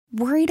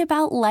Worried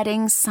about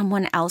letting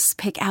someone else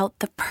pick out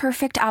the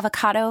perfect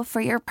avocado for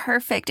your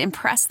perfect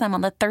impress them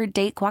on the third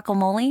date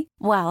guacamole?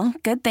 Well,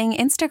 good thing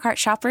Instacart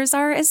shoppers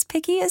are as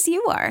picky as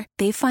you are.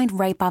 They find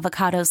ripe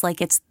avocados like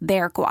it's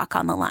their guac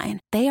on the line.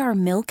 They are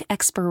milk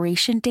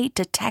expiration date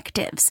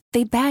detectives.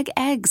 They bag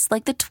eggs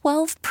like the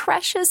 12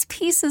 precious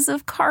pieces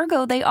of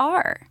cargo they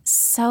are.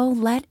 So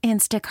let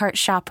Instacart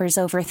shoppers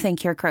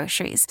overthink your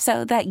groceries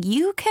so that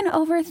you can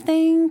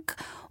overthink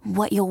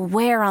what you'll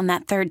wear on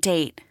that third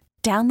date.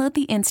 Download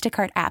the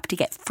Instacart app to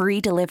get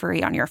free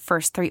delivery on your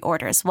first 3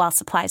 orders while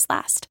supplies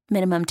last.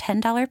 Minimum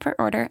 $10 per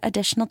order.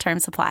 Additional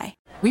terms apply.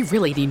 We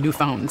really need new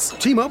phones.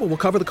 T-Mobile will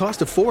cover the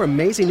cost of 4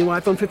 amazing new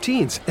iPhone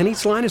 15s, and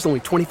each line is only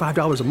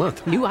 $25 a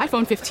month. New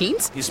iPhone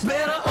 15s? It's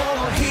better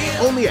over here.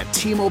 Only at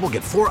T-Mobile,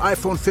 get 4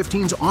 iPhone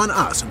 15s on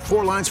us and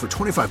 4 lines for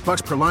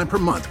 $25 per line per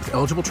month with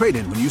eligible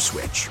trade-in when you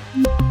switch.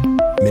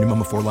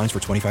 Minimum of 4 lines for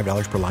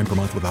 $25 per line per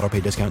month with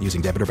autopay discount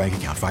using debit or bank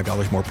account.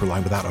 $5 more per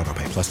line without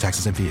autopay, plus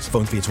taxes and fees.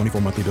 Phone fee at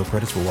 24 monthly bill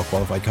credits for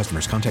well-qualified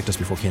customers. Contact us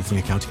before canceling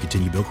account to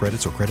continue bill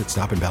credits or credit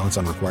stop and balance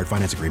on required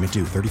finance agreement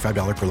due.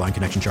 $35 per line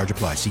connection charge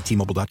applies. See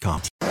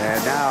T-Mobile.com.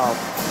 And now,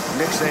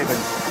 Nick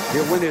Saban,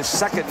 he'll win his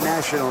second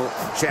national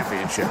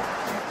championship.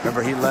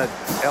 Remember, he led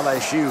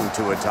LSU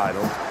to a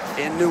title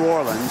in New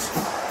Orleans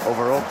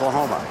over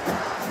Oklahoma.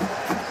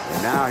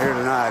 And now here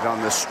tonight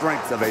on the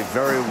strength of a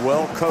very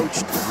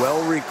well-coached,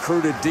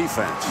 well-recruited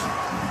defense.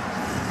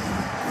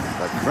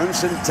 The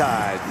Crimson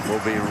Tide will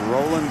be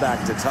rolling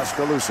back to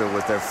Tuscaloosa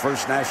with their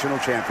first national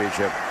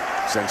championship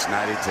since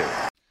 '92.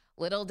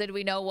 Little did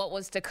we know what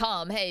was to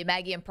come. Hey,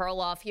 Maggie and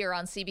Perloff here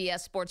on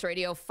CBS Sports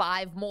Radio.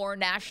 5 more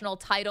national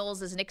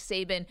titles as Nick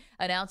Saban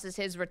announces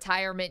his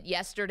retirement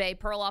yesterday.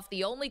 Perloff,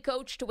 the only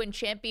coach to win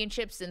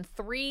championships in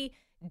 3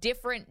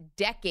 different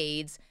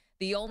decades.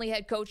 The only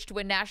head coach to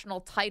win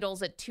national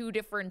titles at 2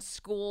 different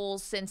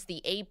schools since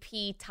the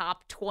AP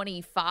Top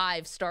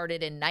 25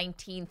 started in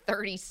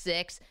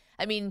 1936.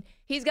 I mean,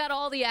 he's got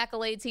all the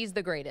accolades. He's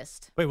the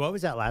greatest. Wait, what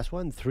was that last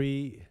one?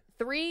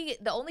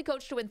 The only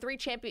coach to win 3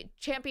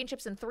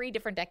 championships in 3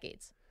 different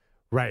decades.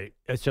 Right.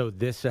 So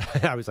this,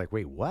 I was like,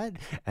 wait, what?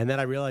 And then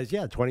I realized,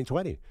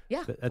 2020.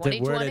 Yeah, That's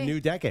it. We're in a new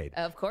decade.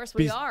 Of course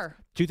we are.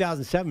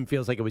 2007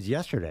 feels like it was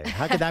yesterday.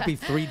 How could that be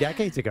 3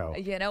 decades ago?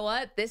 You know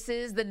what? This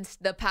is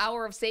the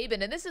power of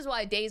Saban. And this is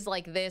why days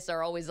like this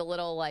are always a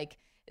little like,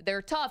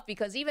 they're tough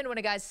because even when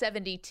a guy's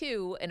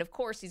 72, and of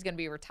course he's going to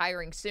be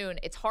retiring soon,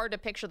 it's hard to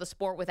picture the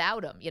sport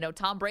without him. You know,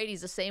 Tom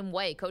Brady's the same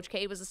way. Coach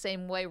K was the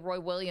same way. Roy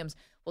Williams.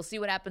 We'll see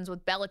what happens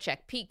with Belichick.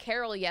 Pete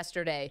Carroll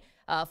yesterday,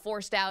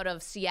 forced out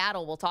of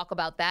Seattle. We'll talk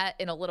about that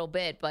in a little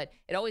bit, but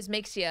it always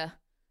makes you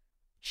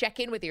check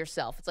in with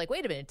yourself. It's like,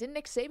 wait a minute, didn't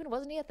Nick Saban,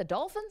 wasn't he at the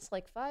Dolphins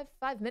like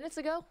five minutes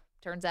ago?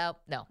 Turns out,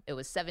 no, it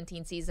was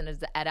 17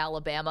 seasons at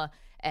Alabama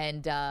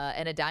and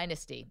a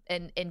dynasty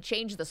and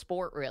change the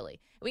sport, really.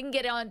 We can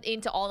get on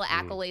into all the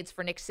accolades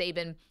for Nick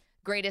Saban,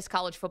 greatest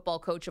college football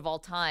coach of all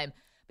time.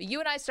 But you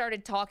and I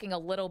started talking a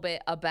little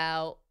bit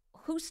about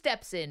who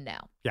steps in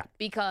now. Yeah.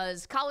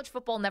 Because college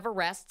football never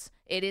rests.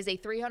 It is a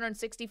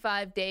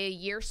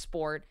 365-day-a-year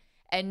sport.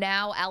 And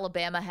now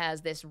Alabama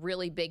has this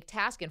really big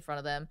task in front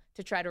of them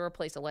to try to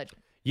replace a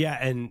legend. Yeah,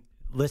 and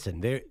listen,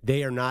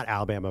 they are not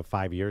Alabama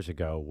 5 years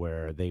ago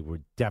where they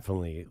were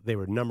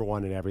number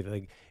one in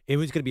everything. It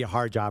was going to be a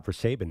hard job for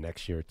Saban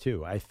next year,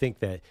 too. I think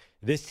that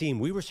this team,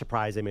 we were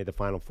surprised they made the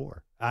Final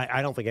Four.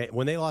 I don't think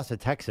when they lost to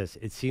Texas,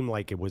 it seemed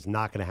like it was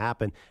not going to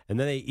happen. And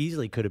then they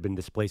easily could have been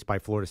displaced by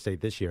Florida State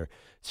this year.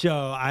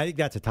 So I think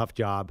that's a tough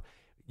job.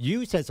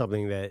 You said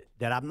something that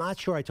I'm not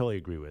sure I totally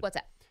agree with. What's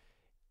that?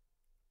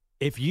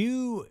 If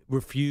you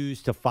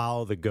refuse to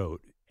follow the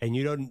GOAT and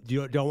you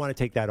don't want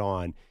to take that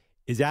on,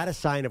 is that a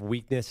sign of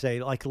weakness?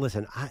 Say, like,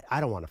 listen, I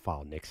don't want to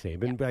follow Nick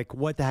Saban. Yeah. Like,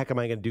 what the heck am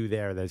I going to do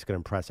there that's going to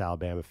impress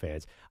Alabama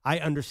fans? I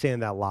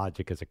understand that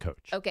logic as a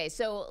coach. Okay,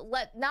 so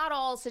not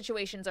all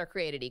situations are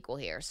created equal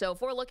here. So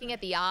if we're looking at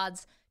the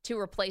odds to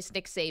replace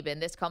Nick Saban,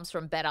 this comes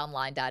from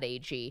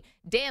betonline.ag.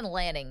 Dan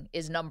Lanning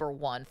is number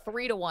 1,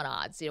 3-1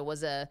 odds. It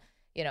was an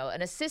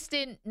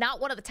assistant,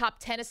 not one of the top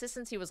 10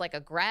 assistants. He was like a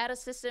grad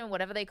assistant,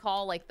 whatever they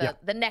call like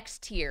the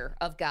next tier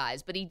of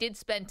guys. But he did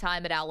spend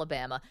time at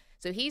Alabama.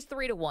 So he's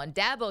 3-1.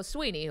 Dabo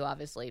Swinney, who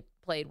obviously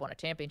won a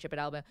championship at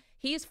Alabama,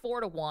 he's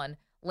 4-1.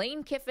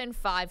 Lane Kiffin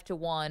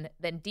 5-1.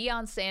 Then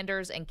Deion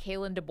Sanders and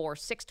Kalen DeBoer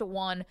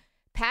 6-1.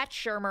 Pat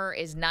Shurmur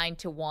is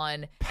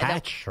 9-1.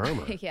 Pat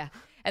Shurmur, yeah.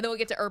 And then we'll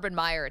get to Urban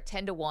Meyer at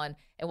 10-1,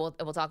 and we'll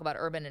talk about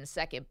Urban in a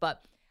second.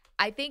 But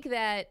I think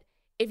that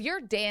if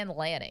you're Dan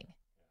Lanning,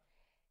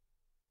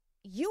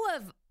 you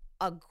have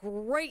a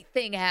great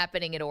thing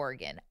happening at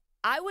Oregon.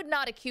 I would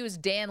not accuse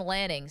Dan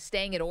Lanning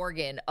staying at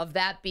Oregon of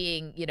that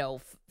being,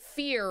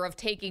 fear of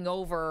taking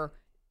over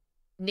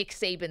Nick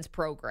Saban's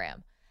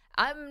program.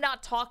 I'm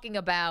not talking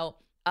about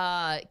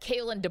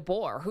Kalen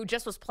DeBoer, who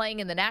just was playing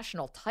in the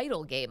national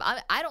title game.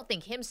 I don't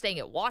think him staying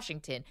at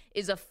Washington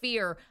is a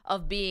fear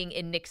of being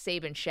in Nick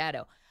Saban's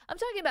shadow. I'm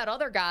talking about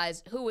other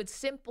guys who would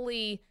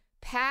simply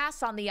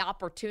pass on the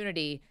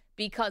opportunity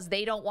because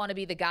they don't want to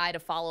be the guy to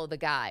follow the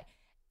guy.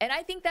 And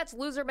I think that's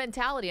loser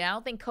mentality. I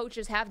don't think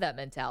coaches have that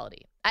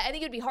mentality. I think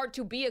it'd be hard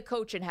to be a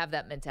coach and have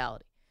that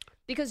mentality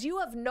because you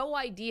have no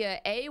idea,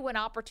 A, when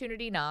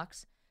opportunity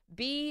knocks,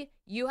 B,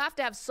 you have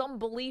to have some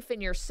belief in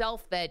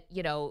yourself that,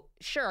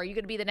 sure, are you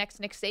going to be the next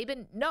Nick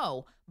Saban?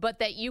 No, but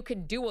that you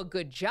can do a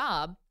good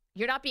job.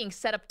 You're not being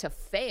set up to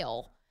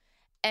fail.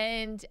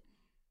 And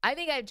I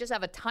think I just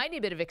have a tiny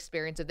bit of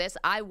experience of this.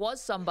 I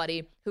was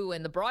somebody who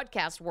in the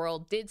broadcast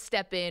world did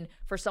step in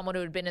for someone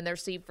who had been in their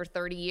seat for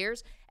 30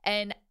 years.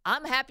 And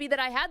I'm happy that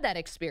I had that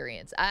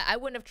experience. I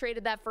wouldn't have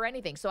traded that for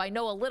anything. So I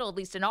know a little, at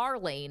least in our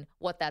lane,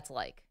 what that's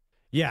like.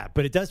 Yeah,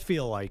 but it does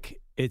feel like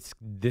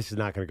this is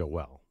not going to go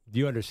well. Do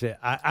you understand?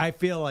 I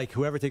feel like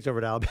whoever takes over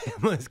at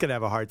Alabama is going to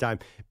have a hard time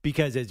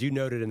because, as you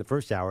noted in the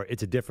first hour,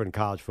 it's a different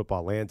college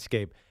football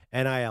landscape.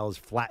 NIL has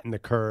flattened the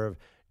curve.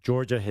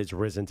 Georgia has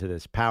risen to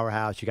this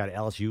powerhouse. You got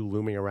LSU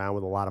looming around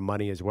with a lot of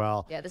money as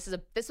well. Yeah, this was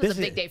a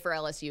big day for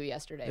LSU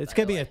yesterday. It's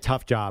going to be a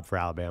tough job for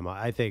Alabama.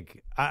 I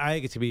think it's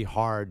going to be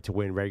hard to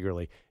win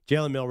regularly.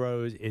 Jalen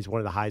Milroe is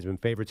one of the Heisman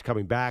favorites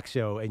coming back.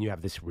 And you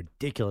have this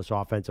ridiculous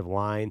offensive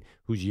line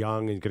who's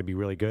young and going to be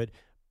really good.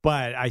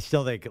 But I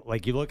still think,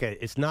 like you look at it,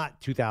 it's not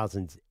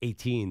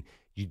 2018.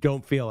 You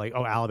don't feel like,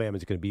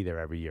 Alabama's going to be there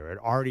every year. It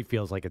already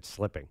feels like it's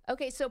slipping.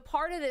 Okay, so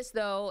part of this,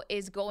 though,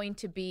 is going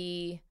to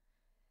be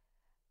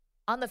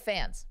on the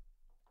fans.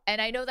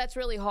 And I know that's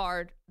really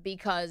hard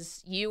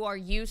because you are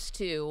used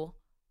to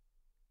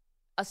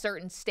a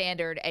certain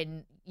standard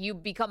and you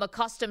become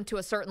accustomed to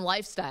a certain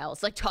lifestyle.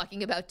 It's like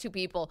talking about two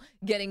people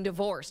getting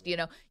divorced.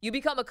 You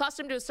become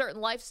accustomed to a certain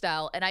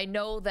lifestyle. And I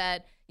know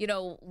that,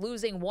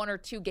 losing 1 or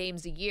 2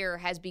 games a year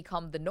has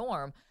become the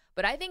norm.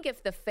 But I think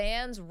if the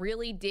fans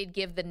really did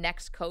give the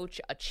next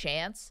coach a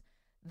chance,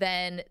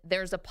 then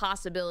there's a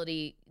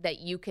possibility that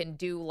you can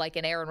do like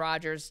an Aaron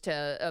Rodgers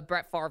to a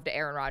Brett Favre to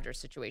Aaron Rodgers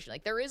situation.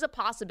 Like there is a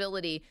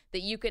possibility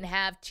that you can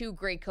have 2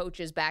 great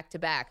coaches back to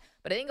back.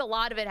 But I think a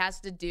lot of it has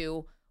to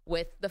do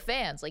with the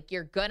fans. Like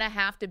you're going to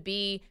have to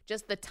be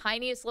just the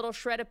tiniest little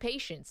shred of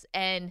patience.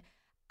 And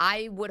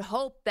I would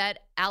hope that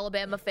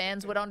Alabama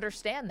fans would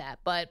understand that.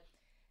 But,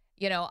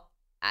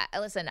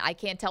 listen, I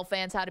can't tell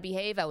fans how to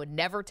behave. I would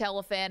never tell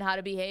a fan how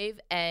to behave.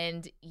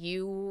 And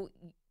you're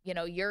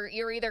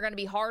either going to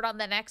be hard on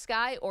the next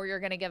guy or you're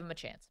going to give him a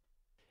chance.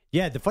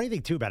 Yeah, the funny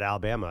thing, too, about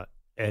Alabama,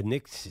 and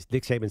Nick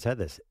Saban said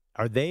this,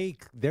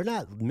 they're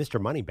not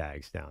Mr.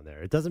 Moneybags down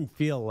there. It doesn't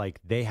feel like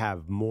they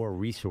have more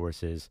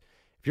resources.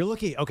 If you're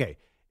looking,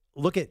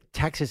 look at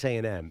Texas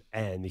A&M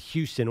and the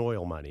Houston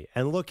oil money,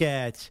 and look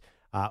at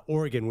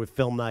Oregon with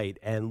Phil Knight,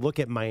 and look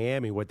at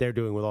Miami, what they're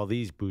doing with all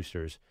these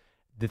boosters.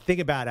 The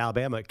thing about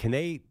Alabama, can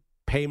they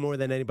pay more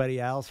than anybody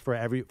else for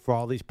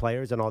all these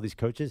players and all these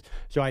coaches?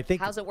 So I think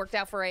how's it worked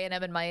out for A&M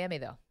and Miami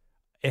though?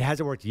 It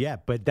hasn't worked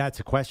yet, but that's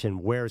a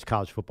question. Where is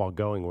college football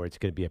going? Where it's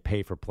going to be a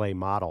pay-for-play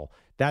model?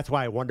 That's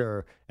why I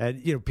wonder.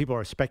 And people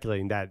are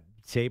speculating that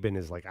Saban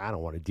is like, I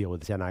don't want to deal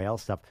with this NIL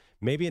stuff.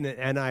 Maybe in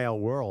an NIL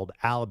world,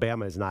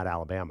 Alabama is not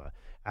Alabama.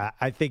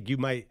 I think you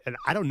might, and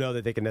I don't know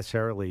that they can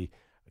necessarily.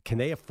 Can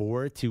they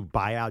afford to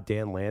buy out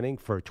Dan Lanning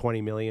for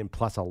 $20 million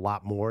plus a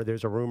lot more?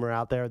 There's a rumor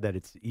out there that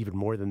it's even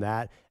more than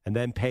that, and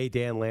then pay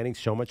Dan Lanning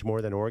so much more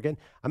than Oregon.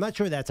 I'm not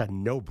sure that's a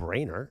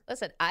no-brainer.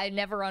 Listen, I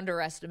never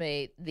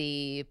underestimate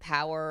the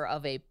power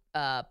of a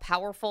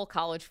powerful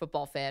college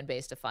football fan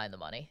base to find the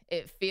money.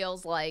 It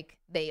feels like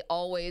they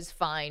always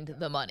find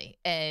the money,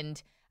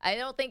 and I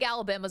don't think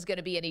Alabama's going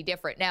to be any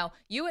different. Now,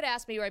 you had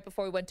asked me right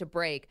before we went to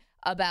break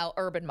about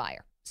Urban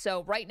Meyer.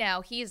 So right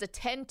now, he is a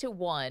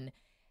 10-1.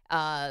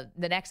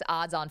 The next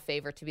odds-on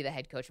favorite to be the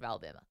head coach of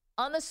Alabama.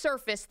 On the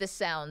surface, this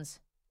sounds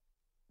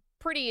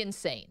pretty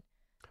insane.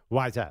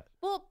 Why is that?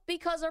 Well,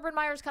 because Urban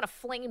Meyer's kind of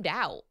flamed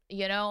out,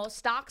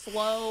 stock's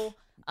low,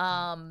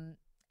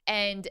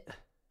 and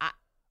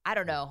I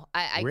don't know.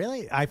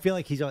 Really? I feel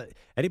like he's on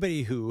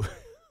anybody who.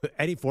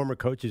 Any former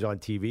coaches on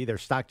TV, their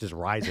stock just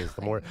rises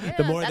the more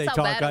they talk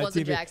bad on it was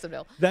TV. In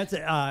Jacksonville. But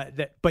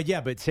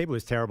Saban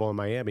was terrible in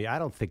Miami. I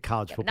don't think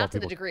college football. Not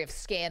to the degree of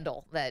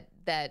scandal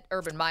that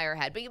Urban Meyer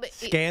had. But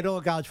scandal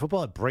in college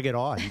football, bring it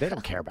on. They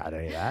don't care about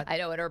any of that. I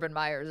know, and Urban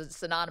Meyer is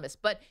synonymous.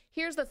 But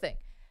here's the thing.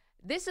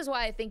 This is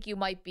why I think you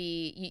might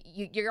be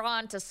you're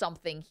on to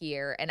something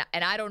here, and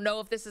I don't know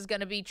if this is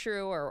going to be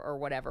true or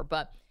whatever.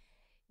 But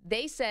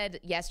they said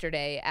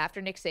yesterday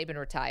after Nick Saban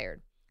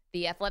retired.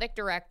 The athletic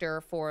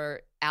director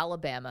for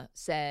Alabama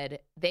said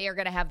they are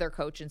going to have their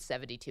coach in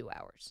 72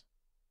 hours.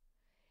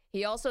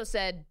 He also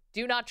said,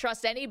 do not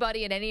trust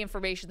anybody and any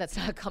information that's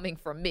not coming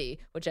from me,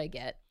 which I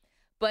get.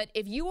 But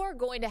if you are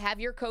going to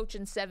have your coach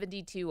in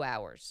 72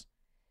 hours,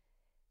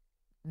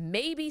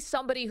 maybe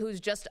somebody who's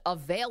just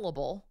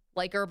available,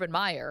 like Urban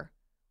Meyer,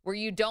 where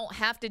you don't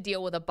have to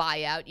deal with a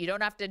buyout. You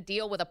don't have to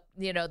deal with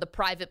the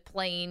private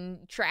plane,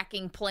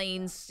 tracking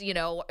planes,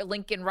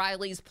 Lincoln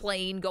Riley's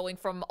plane going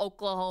from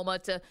Oklahoma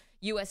to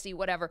USC,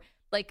 whatever.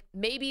 Like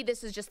maybe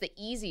this is just the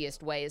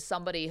easiest way as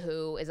somebody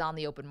who is on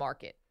the open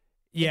market.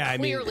 Yeah,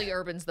 and clearly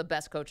Urban's the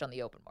best coach on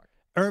the open market.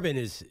 Urban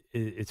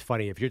it's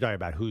funny if you're talking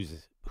about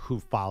who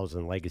follows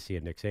in the legacy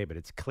of Nick Saban,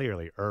 it's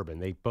clearly Urban.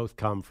 They both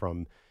come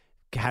from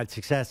had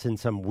success in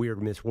some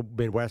weird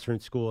Midwestern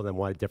school and then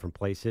won at different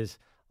places.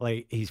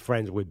 Like, he's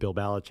friends with Bill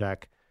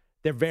Belichick.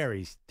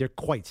 They're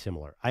quite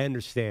similar. I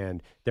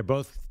understand. They're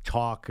both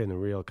talk in a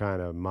real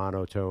kind of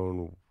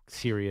monotone,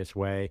 serious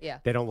way. Yeah.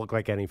 They don't look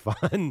like any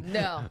fun.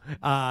 No.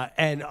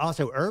 And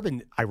also,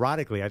 Urban,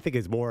 ironically, I think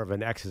is more of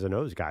an X's and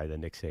O's guy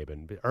than Nick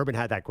Saban. But Urban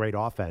had that great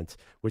offense,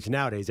 which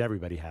nowadays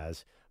everybody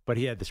has, but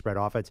he had the spread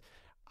offense.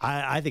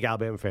 I think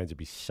Alabama fans would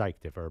be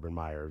psyched if Urban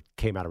Meyer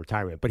came out of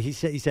retirement. But he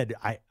said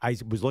I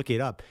was looking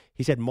it up.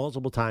 He said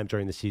multiple times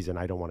during the season,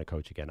 I don't want to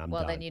coach again. I'm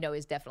done. Well, then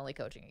he's definitely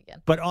coaching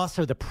again. But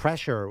also the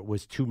pressure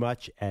was too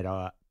much at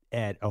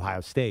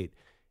Ohio State.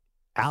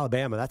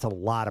 Alabama, that's a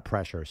lot of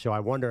pressure. So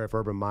I wonder if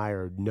Urban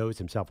Meyer knows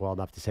himself well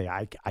enough to say,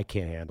 I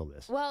can't handle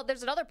this. Well,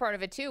 there's another part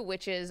of it, too,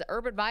 which is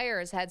Urban Meyer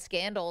has had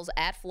scandals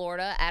at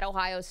Florida, at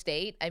Ohio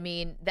State. I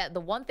mean, that the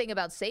one thing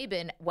about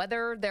Saban,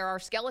 whether there are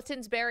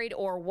skeletons buried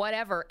or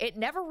whatever, it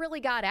never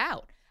really got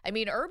out. I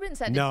mean, Urban's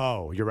had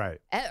No, you're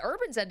right.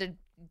 Urban's had to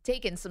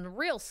take in some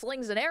real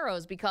slings and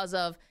arrows because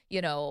of,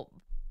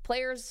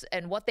 players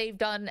and what they've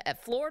done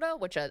at Florida,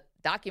 which a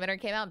documentary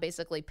came out and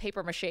basically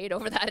paper mached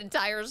over that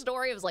entire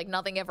story. It was like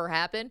nothing ever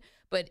happened,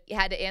 but he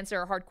had to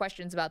answer hard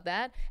questions about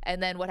that.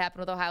 And then what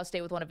happened with Ohio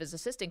State with one of his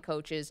assistant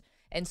coaches.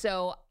 And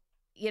so,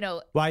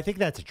 Well, I think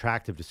that's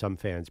attractive to some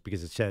fans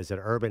because it says that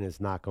Urban is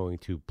not going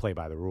to play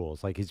by the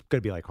rules. Like, he's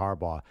going to be like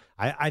Harbaugh.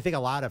 I think a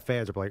lot of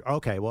fans are like,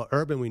 okay, well,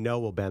 Urban, we know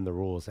will bend the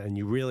rules, and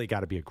you really got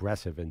to be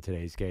aggressive in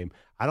today's game.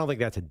 I don't think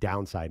that's a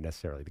downside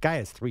necessarily. The guy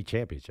has 3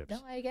 championships. No,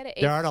 I get it.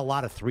 There aren't a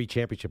lot of 3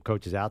 championship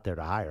coaches out there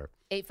to hire.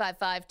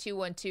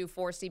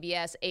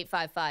 855-212-4CBS,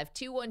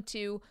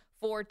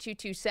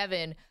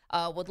 855-212-4227.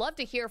 Would love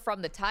to hear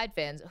from the Tide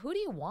fans. Who do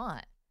you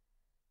want?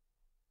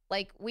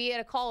 Like, we had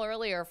a call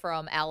earlier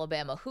from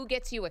Alabama. Who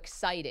gets you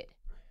excited?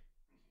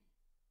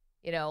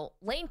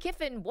 Lane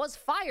Kiffin was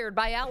fired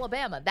by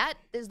Alabama. That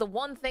is the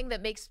one thing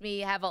that makes me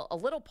have a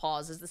little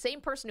pause, is the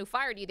same person who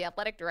fired you, the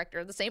athletic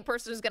director, the same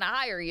person who's going to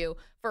hire you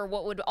for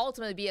what would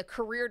ultimately be a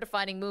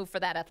career-defining move for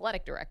that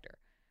athletic director.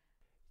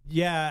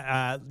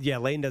 Yeah,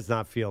 Lane does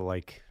not feel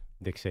like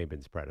Nick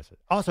Saban's predecessor.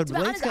 Also, to be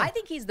honest, I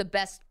think he's the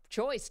best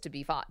choice, to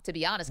be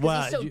honest,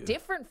 because he's so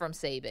different from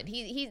Saban.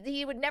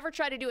 He would never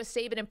try to do a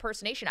Saban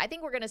impersonation. I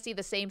think we're going to see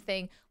the same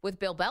thing with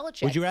Bill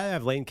Belichick. Would you rather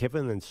have Lane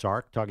Kiffin than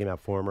Sark, talking about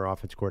former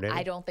offense coordinator?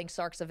 I don't think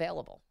Sark's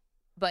available.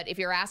 But if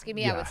you're asking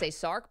me, I would say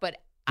Sark, but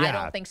I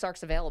don't think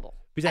Sark's available.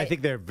 Because I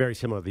think they're very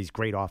similar, these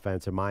great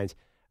offensive minds.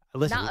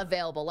 Listen, not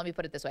available. Let me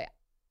put it this way.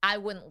 I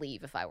wouldn't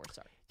leave if I were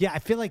Sark. Yeah, I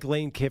feel like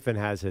Lane Kiffin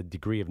has a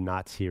degree of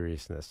not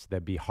seriousness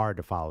that'd be hard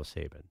to follow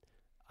Saban.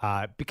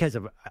 Because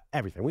of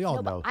everything. We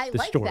all know I the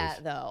like stories.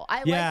 that, though. I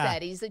like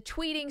that. He's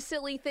tweeting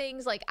silly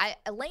things. Like,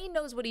 Lane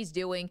knows what he's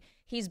doing.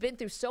 He's been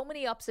through so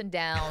many ups and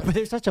downs. But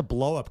there's such a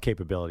blow-up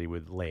capability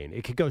with Lane.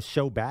 It could go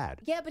so bad.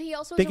 Yeah, but he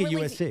also Think of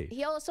USC.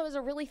 He also has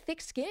a really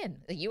thick skin.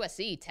 The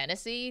USC,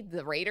 Tennessee,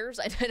 the Raiders.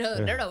 I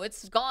don't know.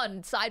 It's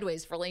gone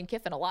sideways for Lane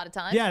Kiffin a lot of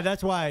times. Yeah,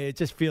 that's why it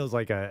just feels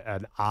like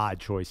an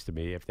odd choice to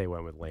me if they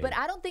went with Lane. But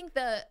I don't think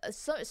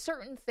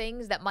certain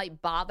things that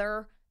might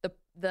bother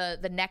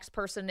the next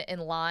person in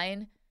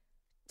line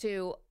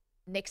to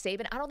Nick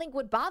Saban, I don't think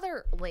would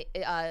bother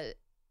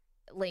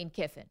Lane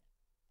Kiffin.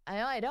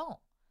 I don't.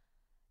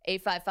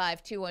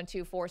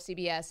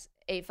 855-212-4CBS,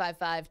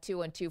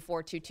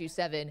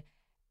 855-212-4227.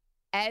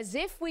 As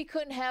if we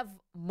couldn't have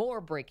more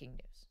breaking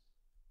news.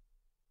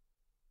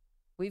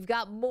 We've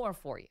got more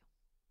for you.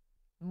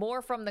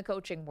 More from the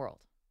coaching world.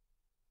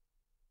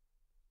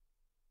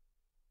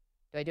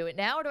 Do I do it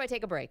now or do I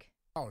take a break?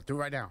 Oh, do it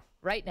right now.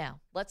 Right now.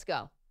 Let's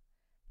go.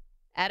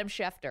 Adam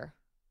Schefter.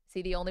 Is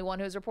he the only one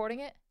who's reporting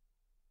it?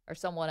 Or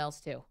someone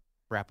else, too?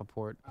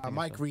 Rappaport.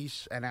 Mike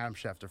Reese and Adam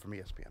Schefter from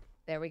ESPN.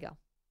 There we go.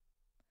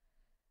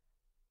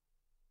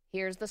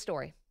 Here's the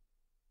story.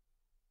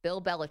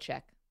 Bill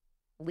Belichick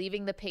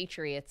leaving the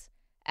Patriots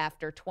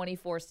after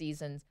 24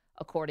 seasons,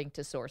 according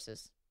to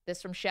sources.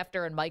 This from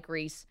Schefter and Mike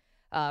Reese.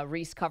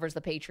 Reese covers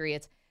the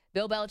Patriots.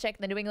 Bill Belichick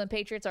and the New England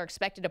Patriots are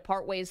expected to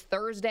part ways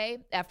Thursday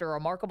after a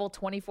remarkable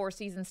 24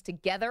 seasons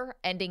together,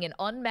 ending an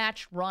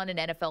unmatched run in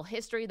NFL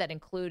history that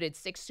included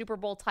 6 Super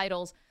Bowl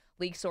titles,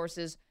 league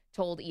sources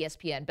told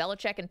ESPN.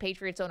 Belichick and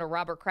Patriots owner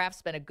Robert Kraft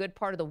spent a good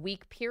part of the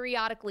week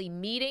periodically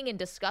meeting and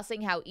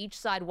discussing how each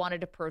side wanted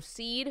to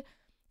proceed.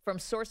 From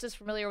sources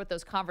familiar with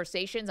those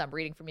conversations, I'm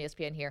reading from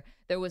ESPN here,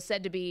 there was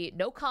said to be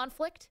no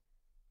conflict,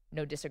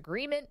 no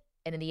disagreement,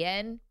 and in the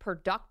end,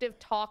 productive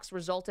talks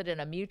resulted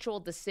in a mutual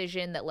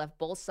decision that left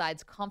both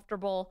sides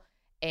comfortable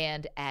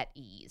and at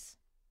ease.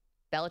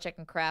 Belichick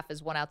and Kraft,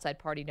 as one outside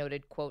party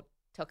noted, quote,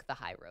 took the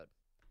high road.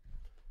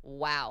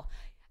 Wow.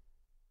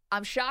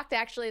 I'm shocked,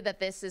 actually,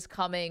 that this is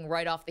coming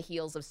right off the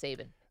heels of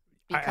Saban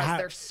because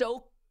they're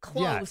so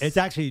close. Yeah, it's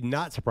actually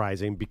not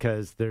surprising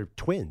because they're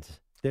twins.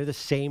 They're the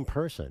same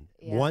person.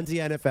 Yeah. One's the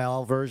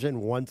NFL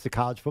version, one's the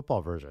college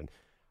football version.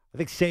 I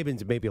think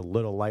Saban's maybe a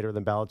little lighter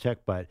than Belichick,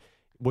 but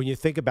when you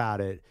think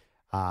about it,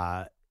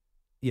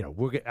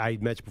 I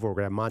mentioned before, we're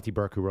going to have Monty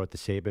Burke, who wrote the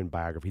Saban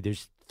biography.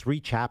 There's 3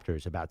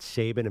 chapters about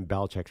Saban and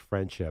Belichick's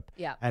friendship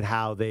and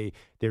how they're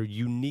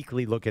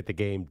uniquely look at the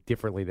game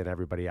differently than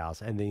everybody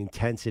else, and the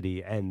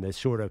intensity and the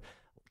sort of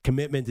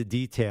commitment to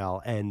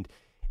detail. And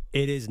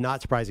it is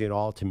not surprising at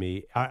all to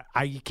me.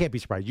 You can't be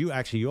surprised. You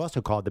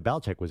also called that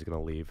Belichick was going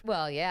to leave.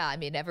 Well, yeah. I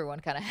mean, everyone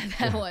kind of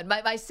had that one.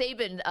 My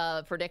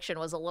Saban prediction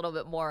was a little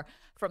bit more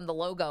from the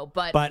logo.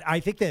 But I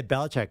think that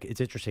Belichick,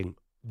 it's interesting,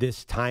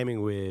 this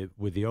timing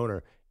with the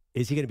owner.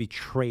 Is he going to be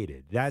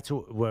traded? That's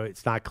what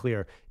it's not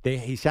clear.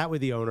 He sat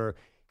with the owner.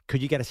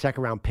 Could you get a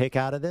second-round pick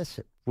out of this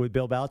with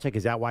Bill Belichick?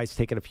 Is that why it's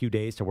taken a few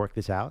days to work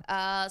this out?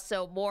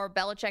 So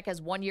Belichick has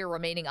 1 year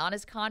remaining on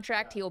his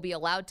contract. He will be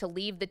allowed to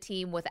leave the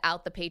team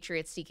without the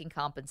Patriots seeking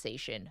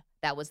compensation.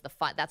 That's the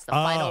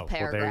final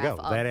paragraph. Well, there you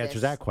go. That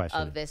answers that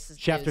question. Of this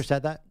Schefter news.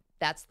 said that?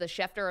 That's the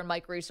Schefter and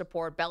Mike Reese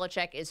report.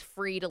 Belichick is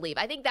free to leave.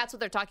 I think that's what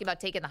they're talking about,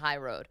 taking the high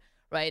road,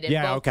 right?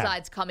 And both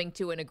sides coming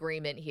to an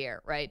agreement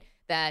here, right?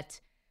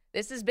 That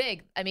this is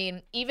big. I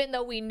mean, even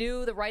though we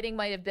knew the writing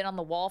might have been on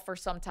the wall for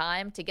some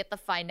time, to get the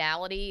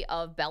finality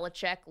of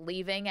Belichick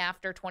leaving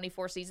after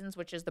 24 seasons,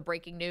 which is the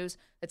breaking news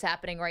that's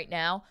happening right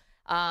now,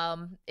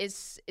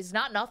 is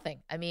not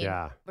nothing. I mean,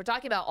 we're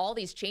talking about all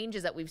these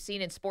changes that we've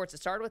seen in sports. It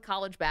started with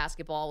college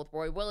basketball with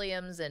Roy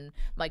Williams and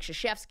Mike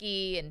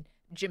Krzyzewski and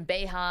Jim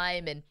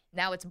Boeheim, and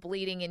now it's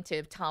bleeding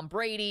into Tom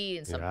Brady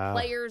and some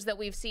players that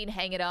we've seen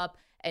hang it up.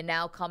 And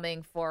now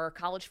coming for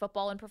college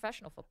football and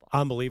professional football.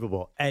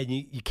 Unbelievable. And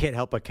you can't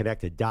help but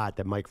connect a dot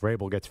that Mike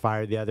Vrabel gets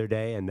fired the other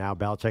day and now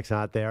Belichick's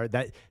not there.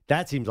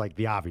 That seems like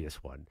the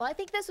obvious one. Well, I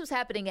think this was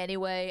happening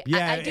anyway.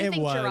 Yeah, I do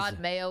think was. Gerard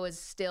Mayo is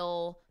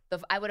still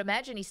I would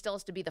imagine he still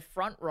has to be the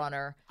front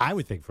runner. I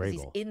would think Vrabel.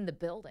 He's in the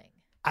building.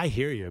 I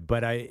hear you,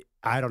 but I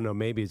don't know.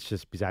 Maybe it's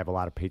just because I have a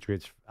lot of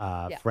Patriots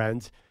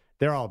friends.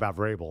 They're all about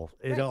Vrabel.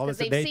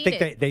 Right,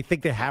 they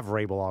think they have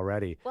Vrabel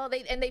already. Well,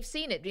 they've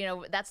seen it.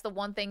 That's the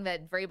one thing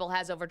that Vrabel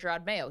has over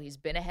Gerard Mayo. He's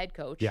been a head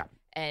coach,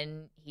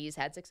 and he's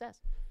had success.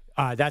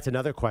 That's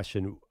another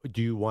question.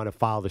 Do you want to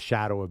follow the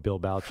shadow of Bill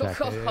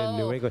Belichick in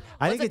New England?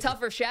 What's a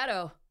tougher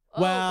shadow?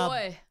 Well,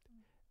 boy.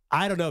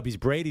 I don't know, because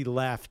Brady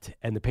left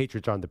and the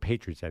Patriots aren't the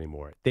Patriots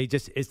anymore.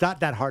 It's not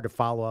that hard to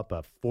follow up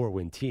a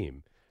 4-win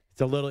team. It's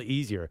a little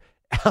easier.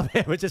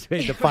 Alabama just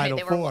made the Final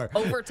Four.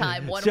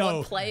 Overtime, one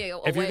play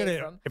away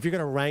from. If you're going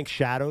to rank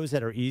shadows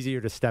that are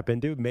easier to step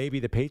into, maybe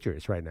the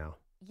Patriots right now.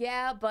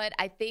 Yeah, but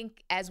I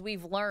think as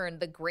we've learned,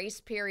 the grace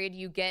period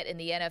you get in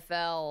the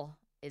NFL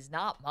is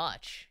not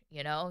much.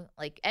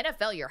 Like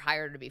NFL, you're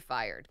hired to be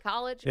fired.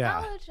 College,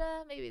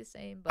 maybe the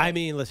same. But. I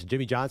mean, listen,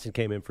 Jimmy Johnson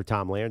came in for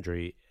Tom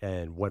Landry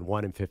and went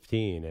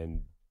 1-15,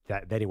 and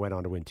then he went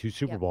on to win 2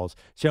 Super Bowls.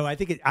 So I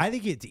think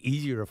it's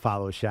easier to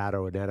follow a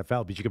shadow in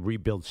NFL because you can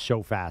rebuild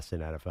so fast in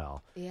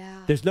NFL.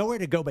 Yeah. There's nowhere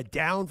to go but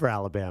down for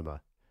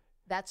Alabama.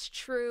 That's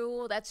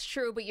true.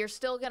 But you're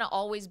still going to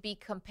always be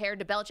compared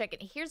to Belichick.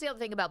 And here's the other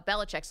thing about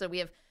Belichick. So we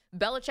have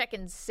Belichick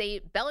and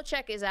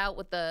Belichick is out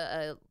with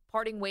the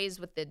parting ways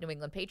with the New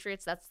England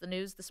Patriots. That's the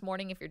news this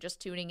morning if you're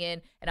just tuning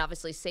in. And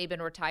obviously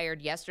Saban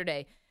retired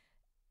yesterday.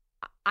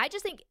 I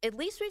just think at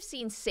least we've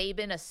seen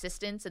Saban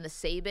assistants in the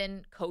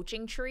Saban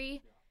coaching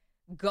tree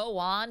go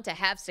on to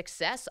have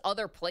success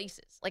other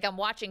places. Like I'm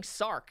watching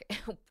Sark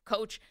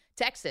coach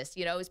Texas,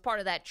 he's part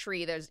of that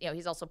tree. There's,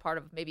 he's also part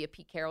of maybe a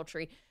Pete Carroll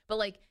tree. But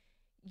like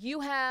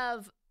you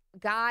have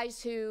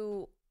guys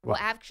who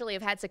actually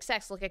have had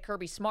success. Look at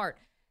Kirby Smart.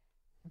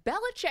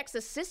 Belichick's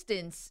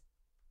assistants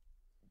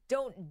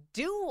don't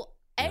do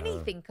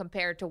anything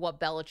compared to what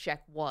Belichick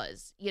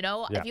was.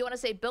 If you want to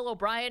say Bill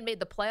O'Brien made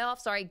the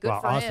playoffs, all right, good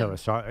for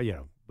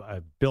him.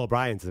 Bill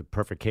O'Brien's the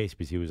perfect case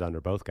because he was under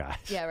both guys.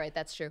 Yeah, right.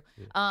 That's true.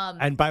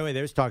 And by the way,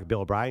 there's talk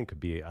Bill O'Brien could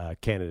be a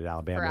candidate at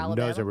Alabama.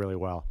 Knows it really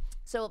well.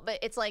 So, but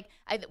it's like,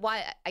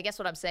 I guess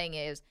what I'm saying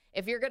is,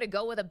 if you're going to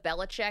go with a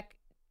Belichick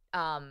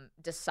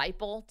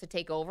disciple to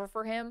take over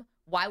for him,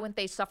 why wouldn't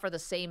they suffer the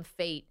same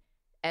fate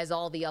as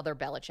all the other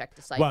Belichick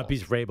disciples? Well,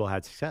 because Vrabel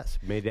had success,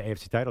 made the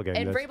AFC title game.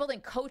 And Vrabel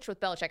didn't coach with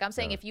Belichick. I'm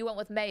saying if you went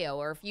with Mayo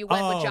or if you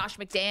went with Josh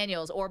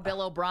McDaniels or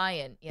Bill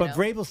O'Brien. But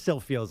Vrabel still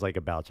feels like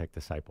a Belichick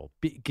disciple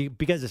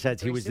because it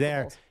says he was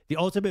there. The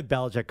ultimate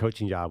Belichick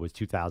coaching job was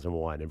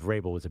 2001, and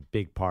Vrabel was a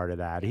big part of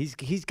that.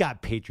 He's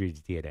got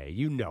Patriots DNA.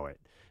 You know it.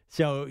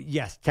 So,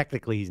 yes,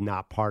 technically he's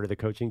not part of the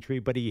coaching tree,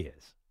 but he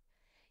is.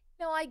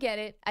 No, I get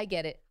it.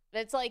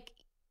 It's like,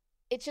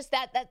 it's just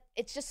that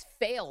it's just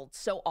failed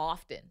so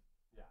often.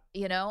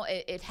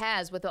 It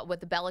has with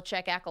the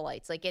Belichick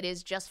acolytes. Like it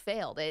is just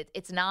failed. It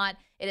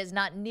has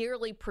not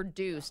nearly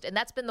produced. And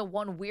that's been the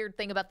one weird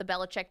thing about the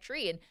Belichick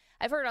tree. And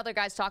I've heard other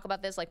guys talk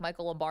about this, like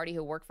Michael Lombardi,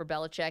 who worked for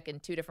Belichick in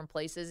 2 different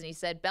places. And he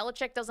said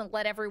Belichick doesn't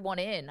let everyone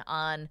in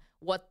on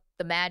what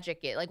the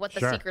magic is, like what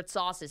the secret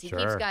sauce is. He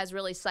keeps guys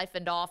really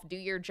siphoned off. Do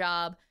your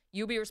job.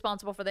 You be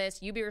responsible for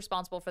this. You be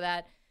responsible for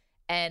that.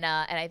 And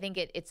I think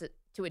it's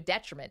to a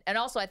detriment. And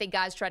also, I think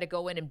guys try to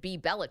go in and be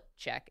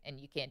Belichick, and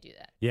you can't do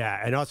that.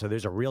 Yeah, and also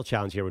there's a real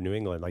challenge here with New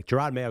England. Like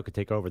Gerard Mayo could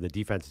take over. The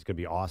defense is going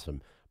to be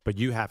awesome, but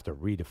you have to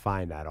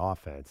redefine that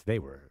offense. They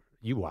were,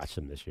 You watched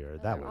them this year.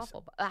 Oh, That they're was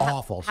awful.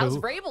 awful. How's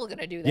Vrabel going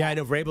to do that? Yeah, I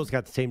know Vrabel's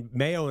got the same.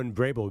 Mayo and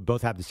Vrabel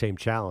both have the same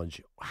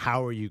challenge.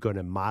 How are you going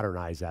to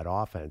modernize that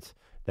offense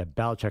that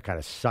Belichick kind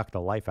of sucked the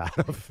life out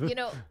of?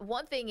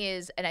 One thing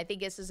is, and I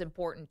think this is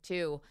important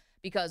too,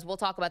 because we'll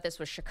talk about this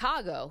with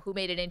Chicago, who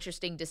made an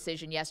interesting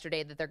decision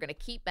yesterday that they're going to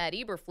keep Matt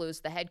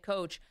Eberflus, the head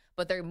coach,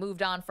 but they're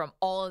moved on from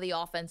all of the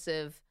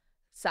offensive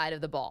side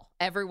of the ball.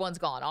 Everyone's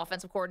gone.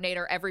 Offensive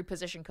coordinator, every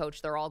position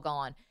coach, they're all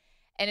gone.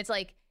 And it's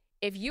like,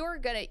 if you're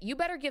going to, you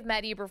better give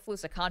Matt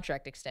Eberflus a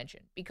contract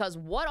extension, because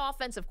what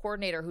offensive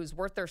coordinator who's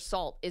worth their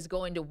salt is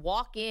going to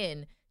walk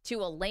in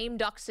to a lame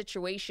duck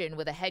situation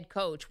with a head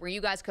coach where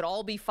you guys could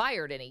all be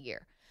fired in a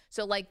year?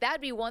 So, that'd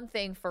be one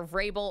thing for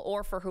Vrabel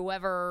or for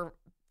whoever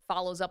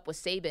follows up with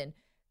Saban.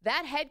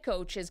 That head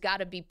coach has got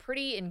to be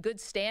pretty in good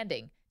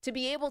standing to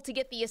be able to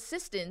get the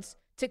assistants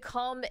to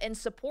come and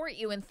support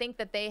you and think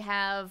that they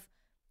have,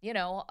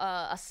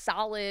 a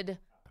solid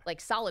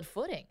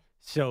footing.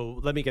 So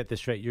let me get this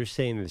straight. You're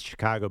saying the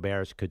Chicago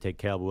Bears could take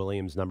Caleb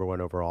Williams #1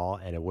 overall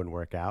and it wouldn't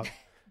work out?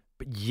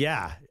 But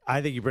yeah,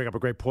 I think you bring up a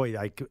great point.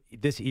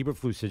 This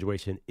Eberflus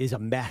situation is a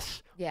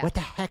mess. Yeah. What the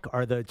heck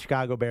are the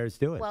Chicago Bears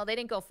doing? Well, they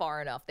didn't go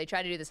far enough. They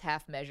tried to do this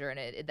half measure,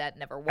 and that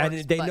never worked.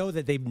 And they know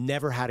that they've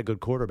never had a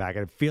good quarterback,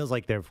 and it feels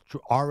like they're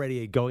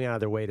already going out of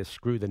their way to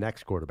screw the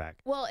next quarterback.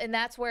 Well, and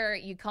that's where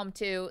you come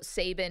to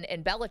Saban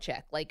and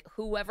Belichick.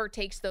 Whoever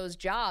takes those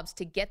jobs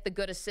to get the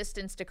good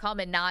assistants to come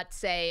and not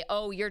say,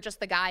 oh, you're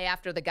just the guy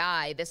after the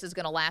guy. This is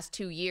going to last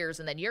 2 years,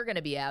 and then you're going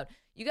to be out.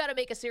 You got to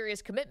make a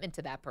serious commitment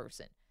to that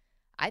person.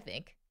 I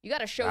think you got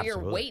to show your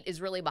weight is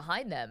really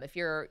behind them. If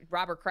you're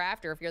Robert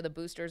Kraft or if you're the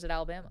boosters at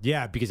Alabama.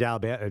 Yeah, because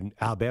Alabama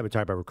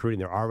talking about recruiting,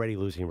 they're already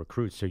losing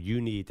recruits. So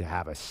you need to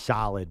have a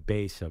solid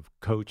base of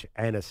coach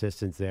and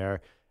assistants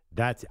there.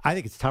 I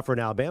think it's tougher in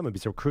Alabama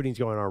because recruiting's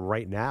going on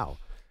right now.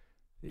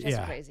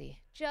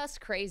 Just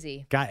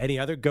crazy. Got any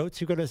other goats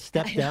who are going to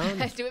step down?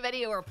 Do we have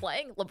any who are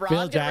playing? LeBron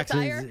Phil Jackson.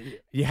 Retire?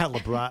 Yeah,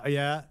 LeBron.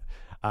 Yeah.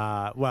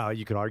 Well,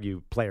 you could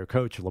argue player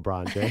coach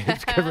LeBron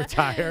James could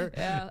retire.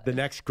 Yeah. The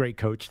next great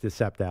coach to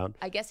step down.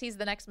 I guess he's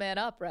the next man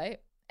up, right?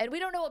 And we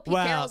don't know what Pete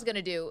Carroll's going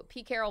to do.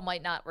 Pete Carroll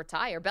might not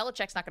retire.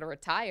 Belichick's not going to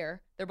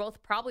retire. They're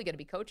both probably going to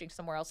be coaching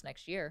somewhere else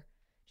next year,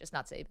 just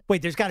not Saban.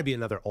 Wait, there's got to be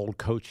another old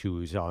coach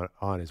who's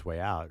on his way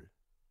out.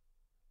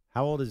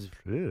 How old is?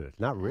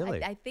 Not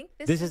really. I think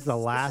this is the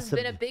last. This has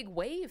been a big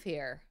wave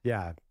here.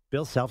 Yeah,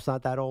 Bill Self's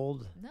not that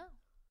old. No.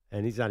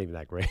 And he's not even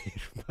that great.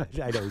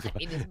 But I know he's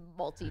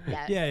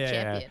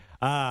multi-champion.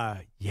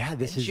 Yeah.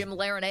 This is Jim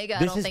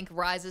Larinaga. I don't think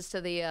rises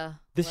to the.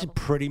 This level.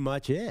 is pretty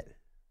much it.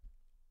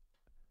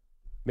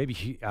 Maybe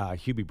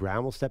Hubie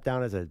Brown will step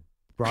down as a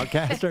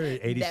broadcaster at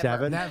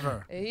 87.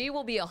 Never. He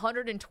will be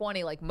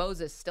 120 like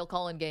Moses, still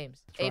calling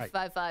games.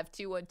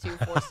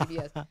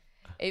 855-212-4CBS.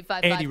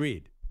 855. Andy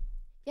Reid.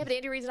 Yeah, but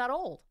Andy Reid's not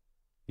old.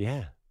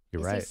 Yeah,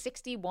 you're right. Is he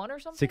 61 or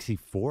something?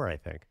 64, I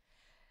think.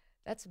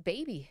 That's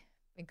baby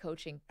in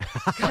coaching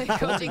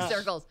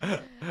circles.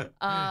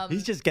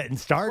 He's just getting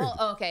started.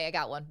 Well, okay, I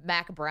got one.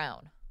 Mac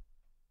Brown.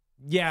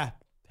 Yeah,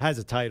 has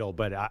a title,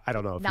 but I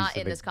don't know if not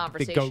he's in this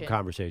conversation. The GOAT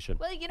conversation.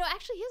 Well,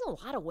 actually, he has a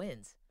lot of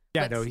wins.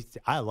 Yeah, no,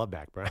 I love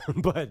Mac Brown,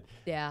 but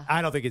yeah,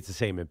 I don't think it's the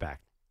same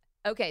impact.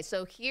 Okay,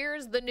 so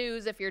here's the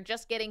news if you're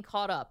just getting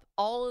caught up,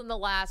 all in the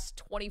last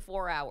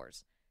 24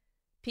 hours.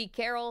 Pete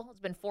Carroll has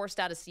been forced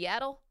out of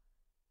Seattle.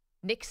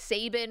 Nick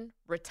Saban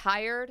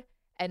retired.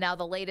 And now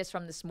the latest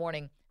from this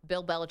morning,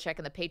 Bill Belichick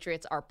and the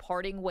Patriots are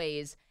parting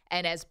ways.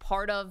 And as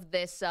part of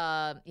this,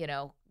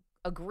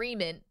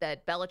 agreement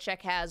that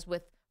Belichick has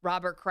with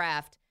Robert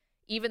Kraft,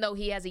 even though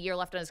he has a year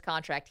left on his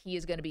contract, he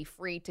is going to be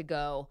free to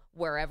go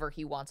wherever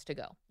he wants to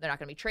go. They're not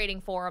going to be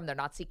trading for him. They're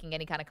not seeking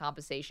any kind of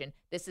compensation.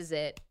 This is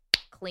it.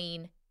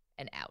 Clean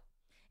and out.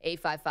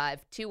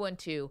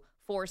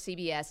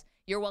 855-212-4CBS.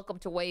 You're welcome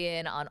to weigh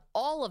in on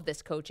all of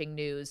this coaching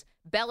news.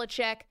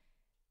 Belichick,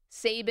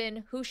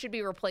 Saban, who should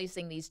be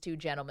replacing these two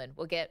gentlemen?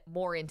 We'll get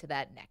more into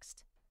that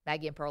next.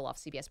 Maggie and Perloff,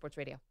 CBS Sports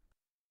Radio.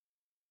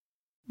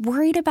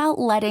 Worried about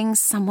letting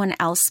someone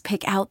else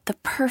pick out the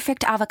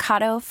perfect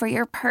avocado for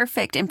your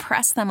perfect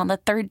impress them on the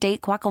third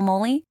date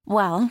guacamole?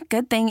 Well,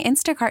 good thing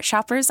Instacart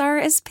shoppers are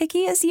as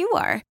picky as you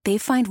are. They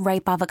find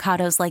ripe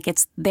avocados like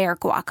it's their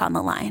guac on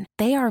the line.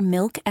 They are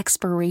milk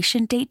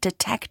expiration date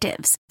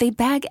detectives. They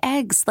bag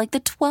eggs like the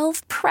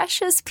 12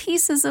 precious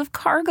pieces of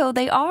cargo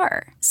they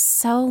are.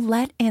 So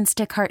let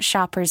Instacart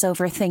shoppers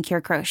overthink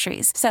your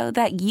groceries so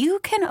that you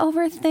can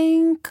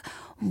overthink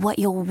what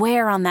you'll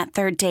wear on that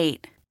third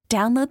date.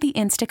 Download the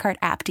Instacart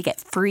app to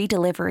get free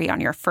delivery on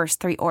your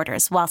first 3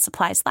 orders while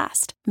supplies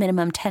last.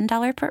 Minimum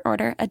 $10 per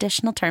order.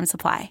 Additional terms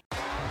apply.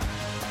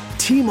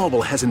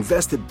 T-Mobile has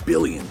invested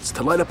billions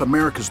to light up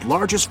America's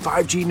largest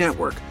 5G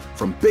network,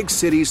 from big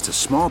cities to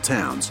small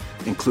towns,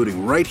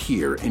 including right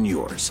here in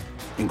yours.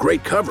 And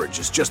great coverage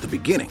is just the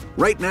beginning.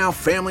 Right now,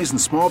 families and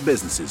small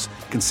businesses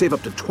can save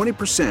up to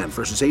 20%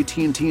 versus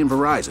AT&T and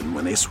Verizon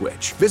when they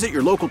switch. Visit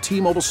your local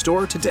T-Mobile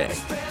store today.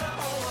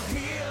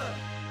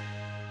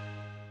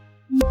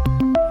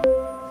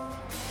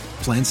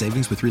 Plan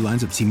savings with 3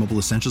 lines of T-Mobile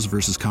Essentials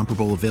versus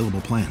comparable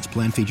available plans.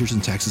 Plan features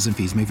and taxes and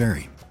fees may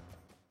vary.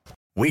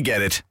 We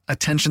get it.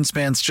 Attention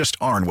spans just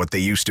aren't what they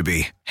used to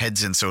be.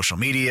 Heads in social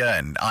media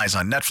and eyes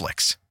on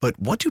Netflix. But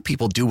what do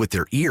people do with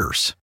their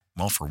ears?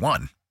 Well, for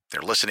one,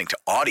 they're listening to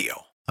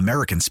audio.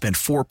 Americans spend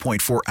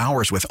 4.4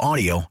 hours with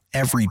audio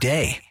every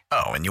day.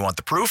 Oh, and you want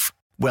the proof?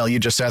 Well, you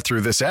just sat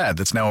through this ad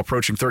that's now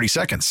approaching 30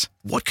 seconds.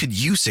 What could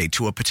you say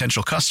to a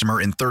potential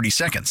customer in 30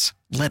 seconds?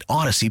 Let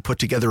Odyssey put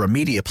together a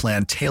media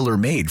plan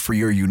tailor-made for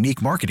your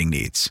unique marketing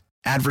needs.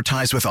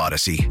 Advertise with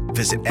Odyssey.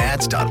 Visit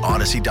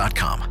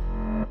ads.odyssey.com.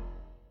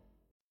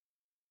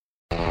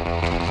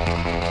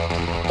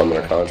 I'm in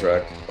a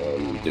contract,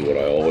 do what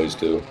I always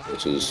do,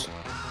 which is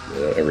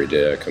every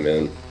day I come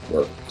in,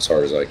 work as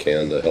hard as I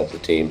can to help the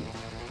team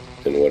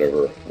in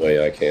whatever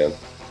way I can.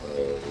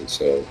 And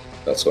so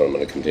that's what I'm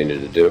going to continue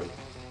to do.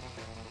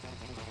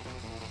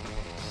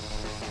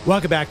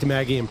 Welcome back to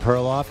Maggie and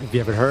Perloff. If you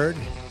haven't heard,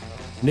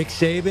 Nick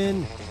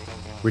Saban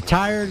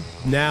retired.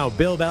 Now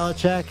Bill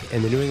Belichick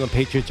and the New England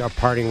Patriots are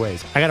parting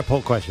ways. I got a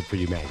poll question for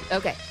you, Maggie.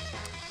 Okay.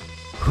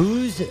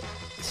 Whose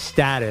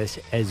status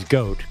as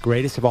GOAT,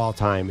 greatest of all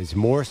time, is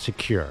more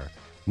secure?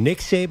 Nick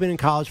Saban in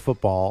college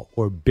football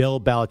or Bill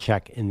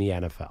Belichick in the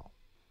NFL?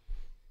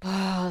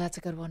 Oh, that's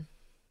a good one.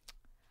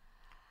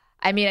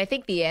 I mean, I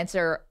think the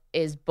answer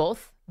is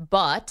both,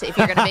 but if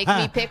you're going to make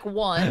me pick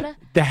one.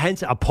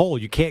 Hence a poll.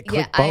 You can't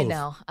click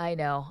both. I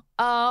know.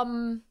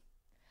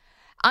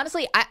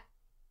 Honestly,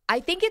 I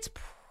think it's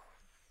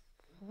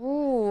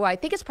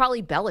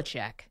probably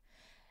Belichick.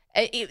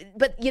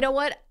 But you know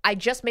what? I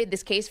just made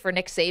this case for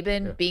Nick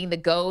Saban being the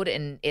GOAT,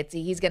 and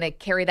he's going to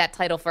carry that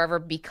title forever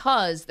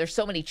because there's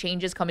so many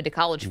changes coming to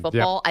college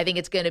football. Yep. I think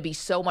it's going to be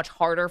so much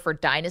harder for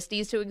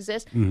dynasties to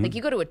exist. Mm-hmm. Like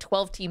you go to a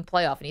 12-team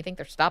playoff, and you think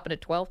they're stopping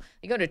at 12?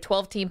 You go to a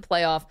 12-team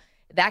playoff,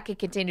 that could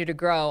continue to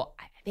grow.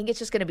 I think it's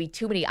just going to be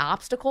too many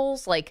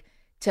obstacles, like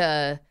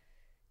to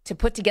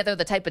put together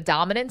the type of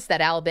dominance that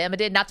Alabama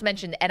did, not to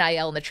mention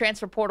NIL and the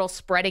transfer portal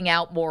spreading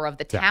out more of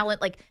the talent.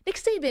 Like Nick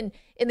Saban,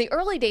 in the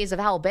early days of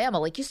Alabama,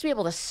 used to be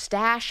able to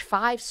stash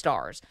 5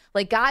 stars.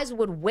 Like guys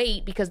would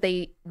wait because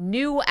they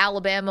knew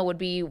Alabama would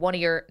be one of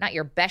your, not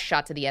your best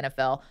shot to the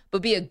NFL,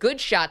 but be a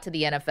good shot to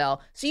the NFL.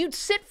 So you'd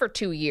sit for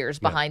 2 years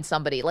behind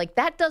somebody. Like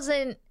that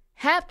doesn't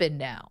happen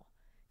now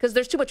because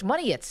there's too much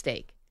money at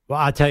stake. Well,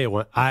 I'll tell you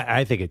what,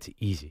 I think it's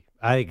easy.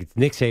 I think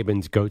Nick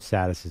Saban's GOAT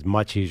status is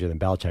much easier than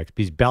Belichick's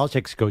because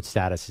Belichick's GOAT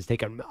status has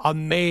taken a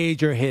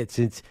major hit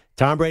since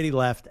Tom Brady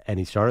left and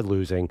he started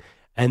losing.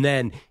 And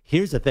then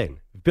here's the thing.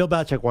 If Bill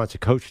Belichick wants to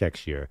coach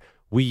next year,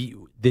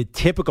 the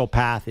typical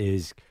path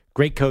is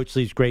great coach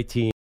leaves great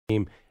team,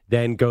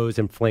 then goes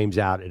and flames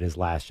out in his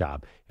last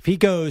job. If he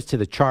goes to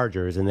the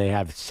Chargers and they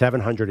have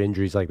 700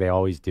 injuries like they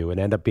always do and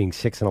end up being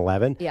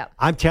 6-11,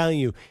 I'm telling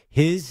you,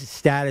 his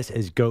status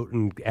as GOAT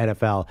in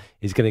NFL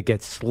is going to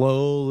get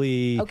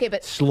slowly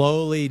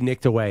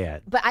nicked away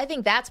at. But I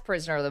think that's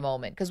prisoner of the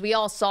moment because we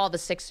all saw the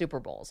 6 Super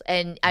Bowls.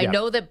 And I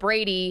know that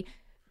Brady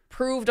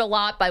proved a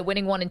lot by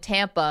winning one in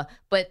Tampa,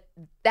 but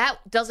that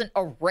doesn't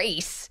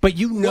erase what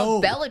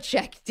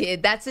Belichick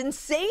did. That's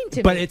insane to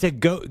me. But it's a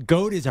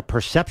GOAT is a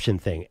perception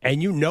thing,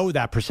 and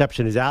that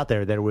perception is out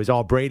there that it was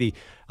all Brady.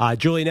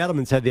 Julian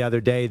Edelman said the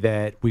other day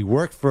that we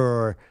worked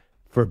for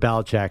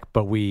Belichick,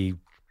 but we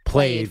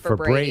played for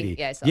Brady.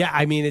 Yeah,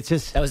 I mean, it's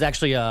just that was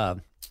actually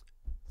Danny.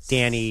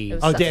 Danny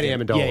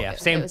Amendola. Yeah.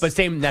 Same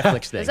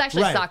Netflix thing. It was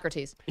actually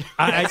Socrates.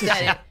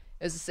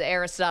 It was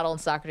Aristotle and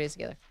Socrates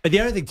together. The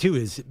other thing, too,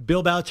 is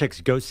Bill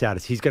Belichick's GOAT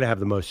status. He's going to have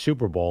the most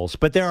Super Bowls.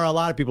 But there are a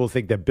lot of people who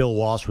think that Bill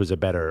Walsh was a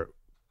better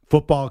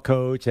football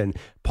coach and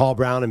Paul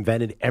Brown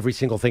invented every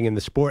single thing in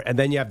the sport. And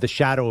then you have the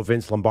shadow of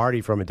Vince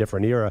Lombardi from a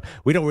different era.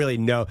 We don't really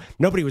know.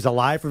 Nobody was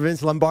alive for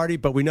Vince Lombardi,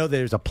 but we know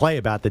there's a play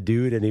about the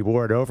dude and he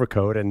wore an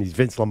overcoat and he's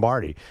Vince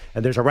Lombardi.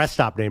 And there's a rest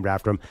stop named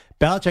after him.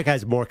 Belichick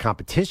has more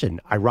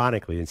competition,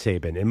 ironically, than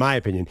Saban, in my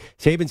opinion.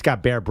 Saban's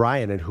got Bear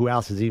Bryant, and who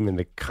else is even in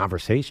the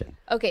conversation?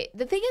 Okay,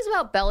 the thing is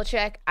about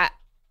Belichick, I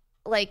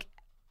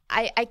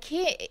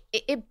can't,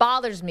 it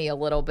bothers me a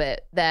little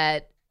bit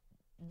that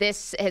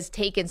this has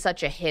taken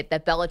such a hit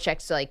that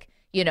Belichick's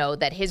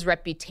that his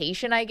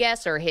reputation, I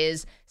guess, or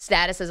his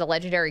status as a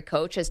legendary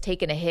coach has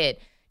taken a hit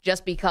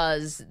just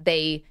because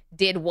they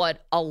did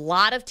what a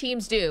lot of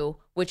teams do,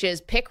 which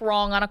is pick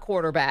wrong on a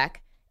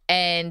quarterback,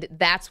 and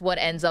that's what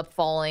ends up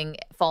falling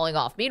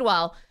off.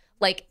 Meanwhile,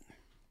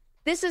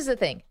 this is the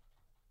thing.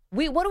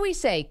 What do we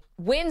say?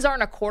 Wins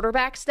aren't a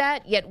quarterback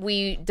stat, yet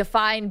we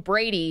define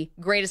Brady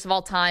greatest of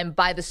all time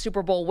by the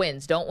Super Bowl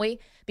wins, don't we?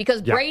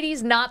 Because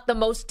Brady's not the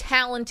most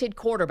talented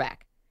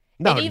quarterback.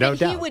 No, and even no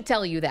doubt. he would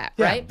tell you that,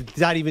 Yeah, right?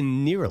 Not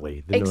even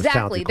nearly the most talented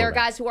Exactly. There are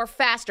quarterback. guys who are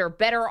faster,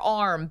 better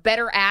arm,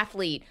 better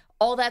athlete,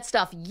 all that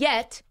stuff.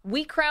 Yet,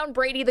 we crown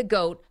Brady the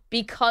GOAT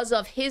because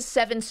of his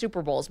 7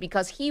 Super Bowls,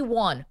 because he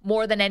won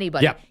more than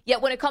anybody. Yep.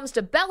 Yet, when it comes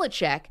to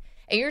Belichick,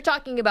 and you're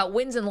talking about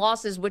wins and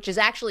losses, which is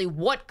actually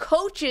what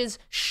coaches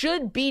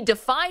should be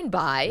defined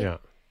by,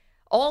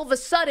 all of a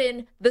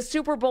sudden, the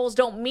Super Bowls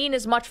don't mean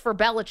as much for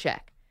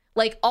Belichick.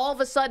 Like, all of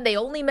a sudden, they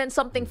only meant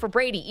something for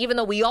Brady, even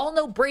though we all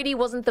know Brady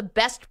wasn't the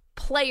best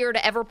player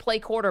to ever play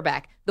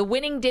quarterback. The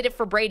winning did it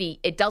for Brady.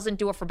 It doesn't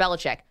do it for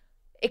Belichick.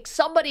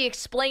 Somebody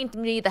explain to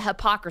me the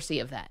hypocrisy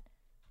of that.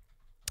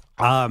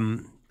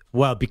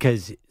 Well,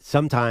 because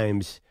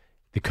sometimes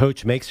the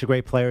coach makes the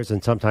great players,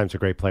 and sometimes the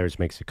great players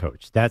makes the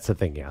coach. That's the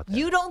thing out there.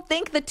 You don't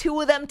think the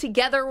two of them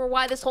together were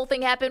why this whole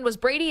thing happened? Was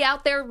Brady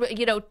out there,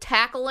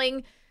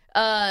 tackling,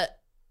 the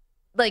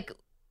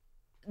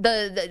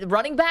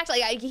running backs?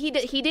 He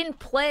didn't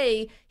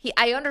play.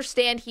 I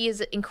understand he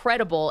is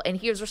incredible and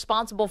he is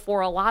responsible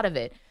for a lot of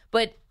it,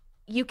 but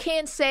you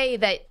can't say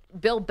that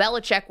Bill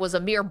Belichick was a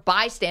mere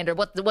bystander.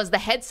 What was the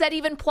headset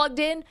even plugged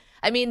in?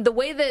 I mean, the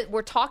way that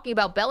we're talking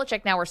about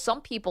Belichick now, where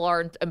some people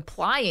are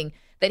implying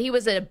that he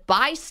was a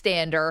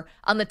bystander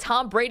on the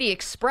Tom Brady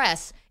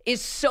Express,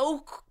 is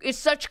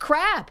such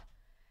crap.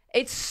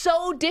 It's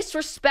so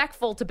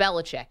disrespectful to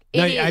Belichick.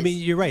 I mean,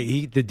 you're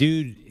right. The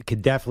dude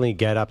could definitely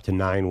get up to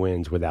 9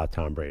 wins without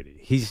Tom Brady.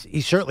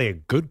 He's certainly a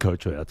good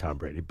coach without Tom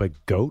Brady,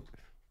 but GOAT?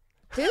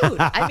 Dude,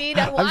 I mean,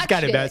 I watched I'm just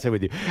kind of messing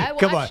with you.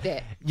 Come on.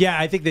 It. Yeah,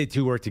 I think they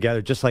two work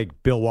together, just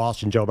like Bill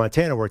Walsh and Joe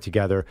Montana work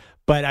together.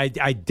 But I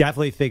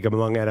definitely think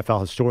among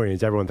NFL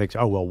historians, everyone thinks,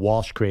 oh, well,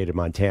 Walsh created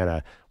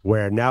Montana,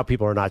 where now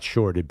people are not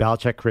sure. Did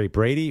Belichick create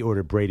Brady or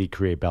did Brady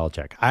create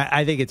Belichick?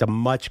 I think it's a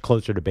much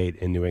closer debate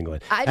in New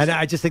England.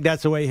 I just think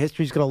that's the way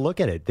history's going to look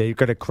at it. They're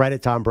going to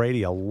credit Tom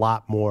Brady a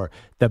lot more.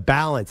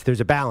 There's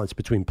a balance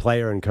between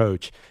player and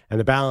coach, and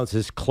the balance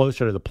is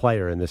closer to the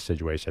player in this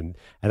situation.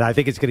 And I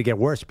think it's going to get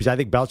worse because I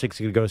think Belichick's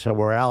going to go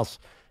somewhere else,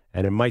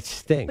 and it might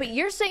stink. But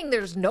you're saying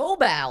there's no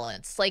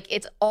balance. Like,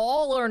 it's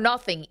all or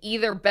nothing.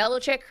 Either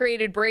Belichick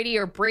created Brady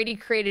or Brady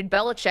created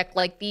Belichick.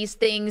 Like, these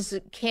things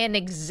can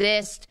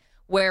exist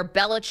where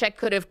Belichick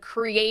could have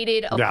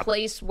created a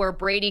place where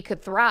Brady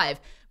could thrive.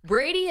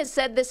 Brady has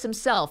said this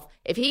himself.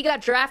 If he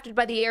got drafted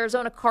by the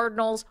Arizona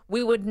Cardinals,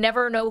 we would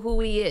never know who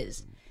he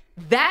is.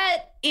 That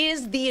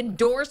is the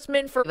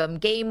endorsement for them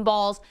game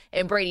balls,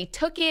 and Brady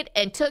took it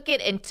and took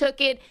it and took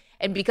it,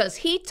 and because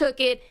he took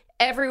it,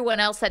 everyone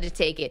else had to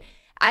take it.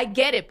 I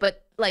get it,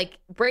 but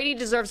Brady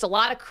deserves a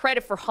lot of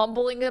credit for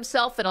humbling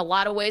himself in a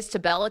lot of ways to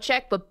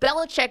Belichick, but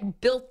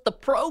Belichick built the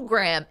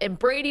program, and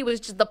Brady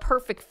was just the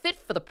perfect fit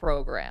for the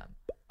program.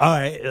 All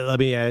right, let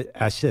me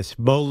ask this.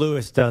 Mo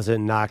Lewis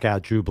doesn't knock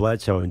out Drew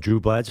Bledsoe, and Drew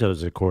Bledsoe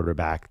is a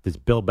quarterback. Does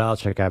Bill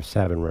Belichick have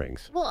 7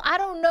 rings? Well, I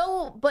don't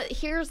know, but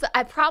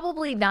I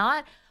probably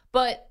not,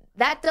 but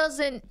that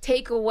doesn't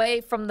take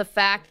away from the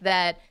fact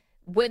that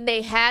when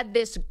they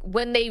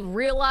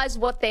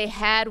realized what they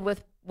had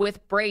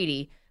with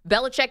Brady,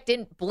 Belichick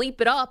didn't bleep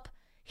it up.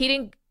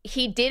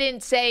 He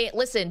didn't say,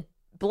 listen,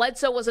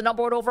 Bledsoe was a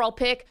number 1 overall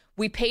pick.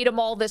 We paid him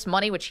all this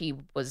money, which he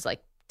was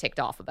ticked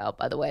off about,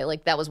 by the way.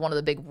 That was one of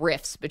the big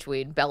rifts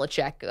between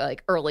Belichick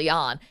early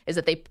on, is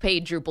that they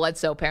paid Drew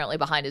Bledsoe apparently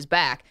behind his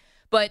back.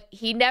 But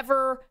he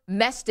never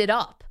messed it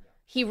up.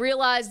 He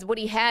realized what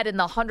he had in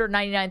the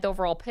 199th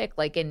overall pick,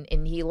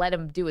 and he let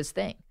him do his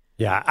thing.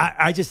 Yeah,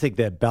 I just think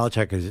that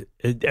Belichick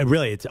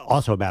it's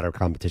also a matter of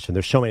competition.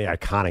 There's so many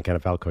iconic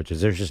NFL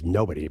coaches. There's just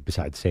nobody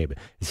besides Saban.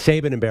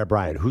 Saban and Bear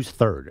Bryant, who's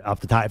third off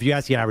the top? If you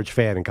ask the average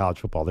fan in college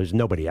football, there's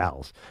nobody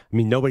else. I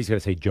mean, nobody's going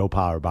to say Joe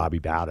Pa or Bobby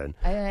Bowden.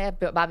 Bobby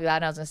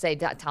Bowden, I was going to say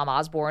Tom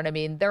Osborne. I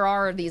mean, there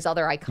are these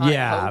other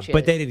iconic coaches.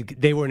 But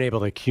they weren't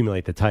able to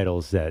accumulate the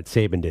titles that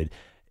Saban did.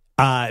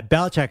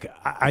 Belichick,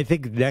 I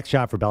think the next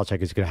job for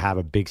Belichick is going to have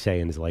a big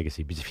say in his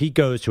legacy, because if he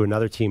goes to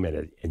another team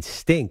and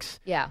stinks,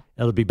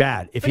 it'll be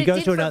bad. If he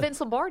goes to another, Vince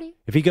Lombardi.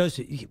 If he goes,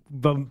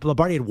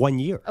 Lombardi had 1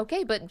 year.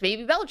 Okay, but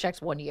maybe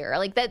Belichick's 1 year.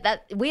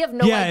 That we have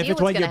no idea if it's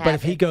what's 1 year. Happen. But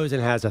if he goes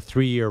and has a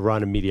 3-year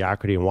run of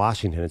mediocrity in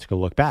Washington, it's going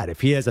to look bad. If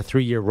he has a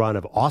 3-year run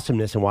of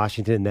awesomeness in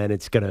Washington, then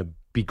it's going to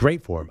be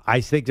great for him. I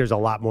think there's a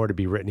lot more to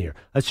be written here.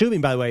 Assuming,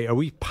 by the way, are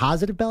we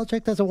positive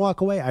Belichick doesn't walk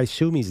away? I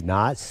assume he's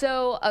not.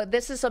 So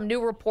this is some new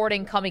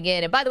reporting coming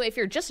in. And by the way, if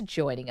you're just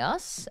joining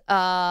us,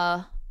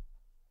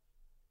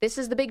 this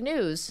is the big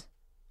news.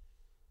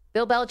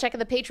 Bill Belichick and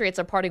the Patriots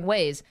are parting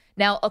ways.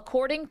 Now,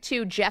 according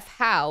to Jeff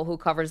Howe, who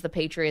covers the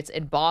Patriots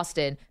in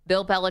Boston,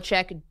 Bill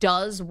Belichick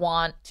does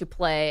want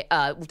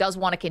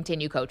to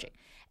continue coaching.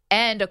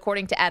 And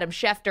according to Adam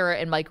Schefter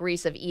and Mike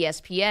Reese of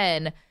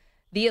ESPN,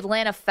 the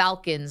Atlanta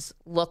Falcons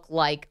look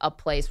like a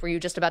place. Were you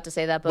just about to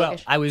say that, Bogish? Well,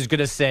 I was going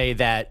to say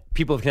that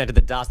people have connected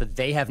the dots that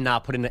they have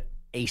not put in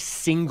a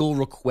single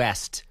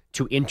request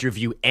to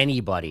interview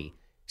anybody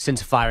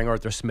since firing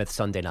Arthur Smith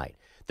Sunday night.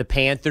 The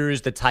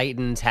Panthers, the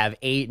Titans have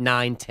 8,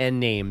 9, 10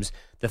 names.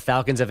 The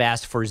Falcons have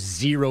asked for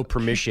 0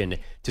 permission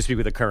to speak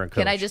with the current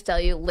coach. Can I just tell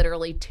you,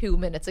 literally 2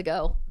 minutes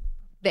ago,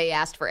 they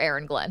asked for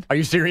Aaron Glenn. Are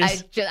you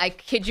serious? I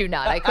kid you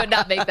not. I could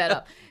not make that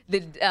up.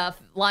 The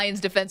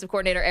Lions defensive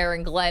coordinator,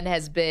 Aaron Glenn,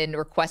 has been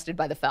requested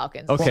by the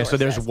Falcons. Okay, so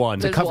there's one.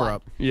 The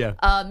cover-up.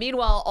 Yeah.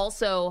 Meanwhile,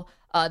 also,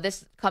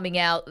 this coming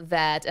out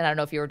that, and I don't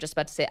know if you were just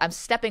about to say, I'm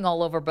stepping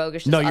all over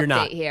Bogish's no, you're update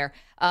not. Here.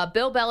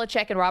 Bill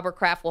Belichick and Robert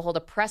Kraft will hold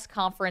a press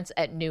conference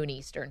at noon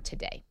Eastern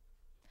today.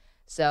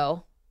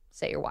 So,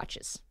 set your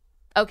watches.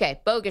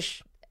 Okay,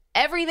 Bogish,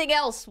 Everything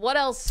else, what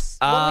else?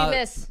 What did we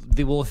miss?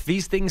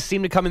 These things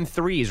seem to come in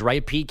threes,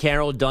 right? Pete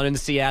Carroll done in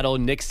Seattle,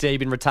 Nick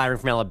Saban retiring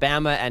from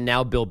Alabama, and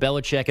now Bill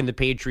Belichick and the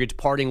Patriots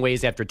parting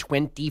ways after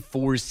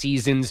 24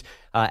 seasons.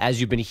 As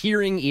you've been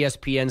hearing,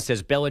 ESPN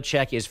says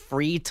Belichick is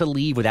free to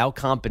leave without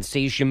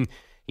compensation.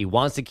 He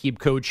wants to keep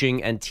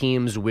coaching, and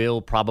teams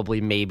will probably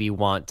maybe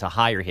want to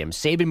hire him.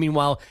 Saban,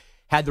 meanwhile,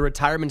 had the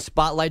retirement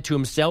spotlight to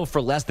himself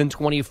for less than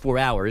 24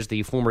 hours.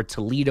 The former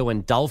Toledo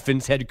and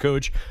Dolphins head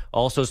coach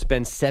also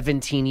spent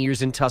 17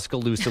 years in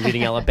Tuscaloosa,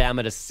 leading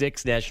Alabama to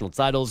 6 national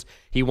titles.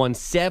 He won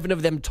 7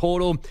 of them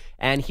total,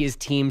 and his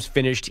teams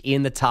finished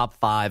in the top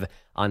 5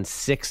 on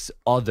 6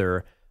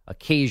 other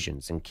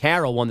occasions. And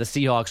Carroll won the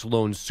Seahawks'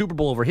 lone Super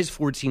Bowl over his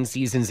 14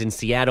 seasons in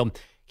Seattle.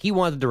 He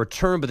wanted to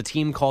return, but the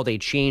team called a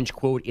change,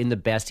 quote, in the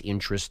best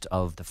interest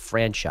of the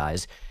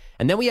franchise.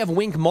 And then we have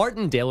Wink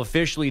Martindale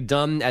officially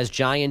done as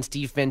Giants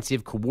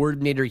defensive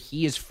coordinator.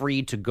 He is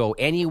free to go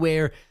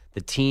anywhere. The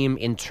team,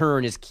 in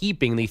turn, is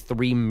keeping the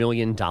 $3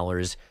 million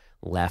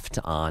left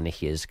on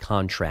his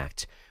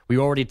contract. We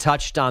already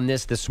touched on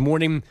this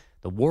morning.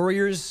 The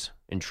Warriors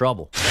in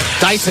trouble.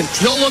 Dyson,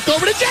 no look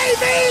over to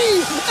JV,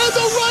 and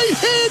the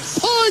right-hand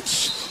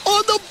punch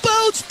on the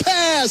bounce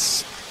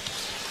pass.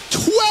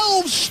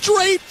 12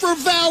 straight for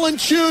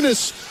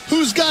Valanciunas,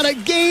 who's got a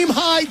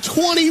game-high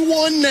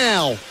 21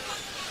 now.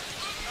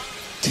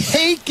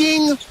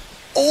 Taking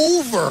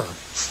over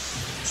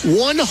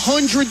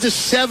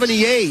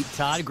 100-78.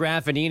 Todd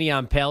Graffinini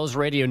on Pels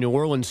Radio. New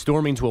Orleans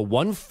storming to a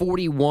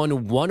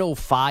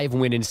 141-105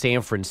 win in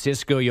San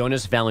Francisco.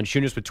 Jonas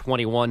Valanciunas with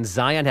 21.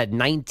 Zion had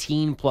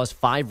 19 plus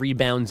 5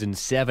 rebounds and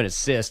 7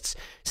 assists.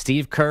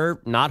 Steve Kerr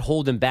not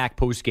holding back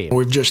postgame.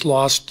 We've just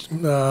lost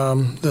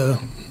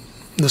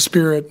the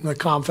spirit, the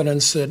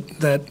confidence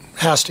that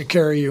has to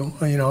carry you,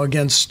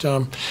 against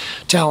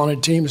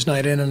talented teams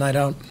night in and night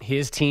out.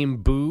 His team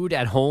booed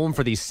at home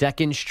for the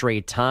second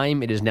straight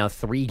time. It is now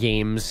 3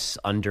 games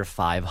under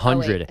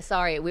 500. Oh,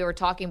 sorry, we were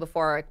talking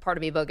before,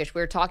 pardon me, Bogusch,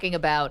 we were talking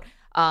about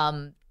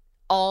all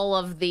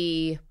of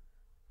the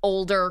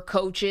older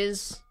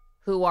coaches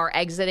who are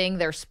exiting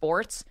their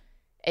sports.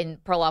 In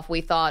Perloff, we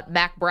thought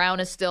Mac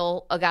Brown is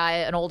still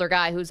an older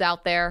guy who's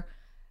out there.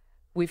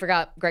 We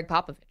forgot Greg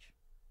Popovich.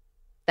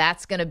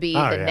 That's going to be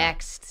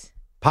next.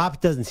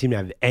 Pop doesn't seem to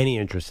have any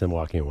interest in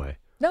walking away.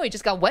 No, he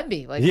just got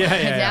Wemby.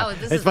 Now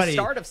this is funny. The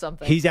start of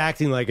something. He's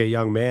acting like a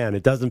young man.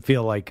 It doesn't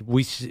feel like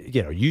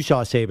you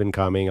saw Saban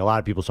coming. A lot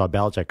of people saw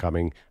Belichick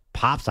coming.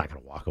 Pop's not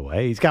going to walk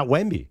away. He's got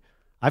Wemby.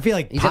 I feel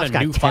like he's Pop's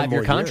got a new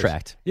 5-year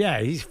contract. Yeah,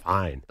 he's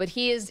fine. But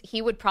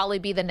he would probably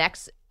be the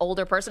next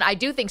older person. I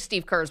do think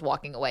Steve Kerr's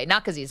walking away,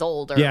 not because he's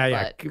older.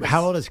 Yeah.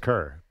 How old is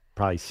Kerr?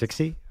 Probably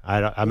 60.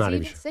 I'm not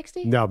even sure.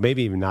 60? No,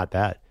 maybe even not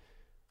that.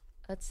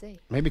 Let's see.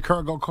 Maybe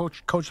Kerr go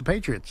coach the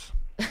Patriots.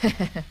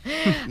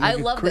 I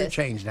love career this.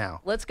 Change now.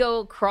 Let's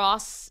go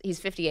cross. He's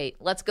 58.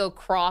 Let's go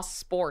cross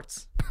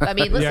sports. I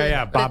mean,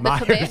 listen. Bob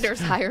the Commanders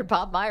hired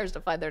Bob Myers to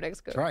find their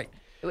next coach. That's right.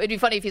 It'd be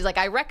funny if he's like,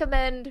 I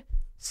recommend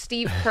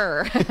Steve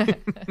Kerr.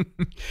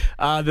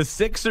 The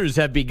Sixers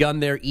have begun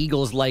their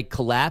Eagles-like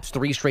collapse.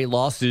 3 straight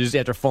losses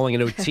after falling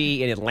in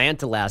OT in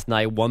Atlanta last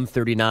night,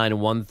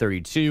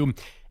 139-132.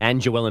 And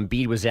Joel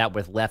Embiid was out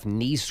with left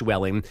knee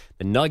swelling.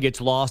 The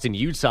Nuggets lost in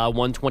Utah,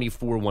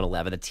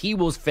 124-111. The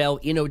T-Wolves fell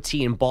in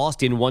OT in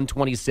Boston,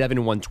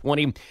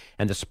 127-120.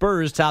 And the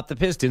Spurs topped the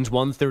Pistons,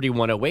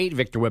 130-108.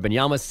 Victor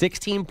Wembanyama,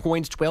 16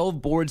 points,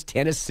 12 boards,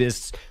 10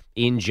 assists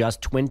in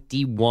just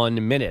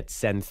 21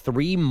 minutes. And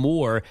 3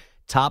 more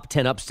top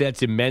 10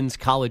 upsets in men's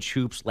college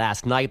hoops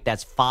last night.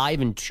 That's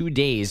 5 in 2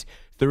 days.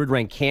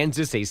 Third-ranked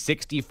Kansas, a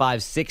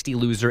 65-60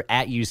 loser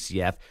at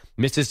UCF.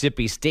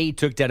 Mississippi State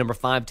took down number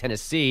 5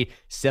 Tennessee,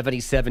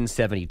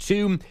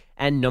 77-72.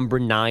 And number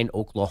 9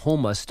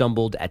 Oklahoma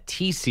stumbled at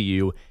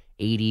TCU,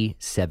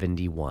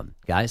 80-71.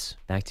 Guys,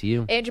 back to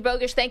you. Andrew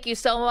Bogusch, thank you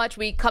so much.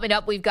 Coming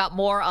up, we've got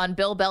more on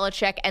Bill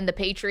Belichick and the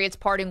Patriots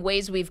parting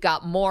ways. We've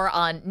got more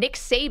on Nick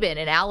Saban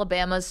and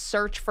Alabama's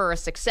search for a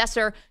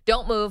successor.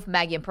 Don't move.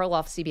 Maggie and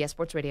Perloff, CBS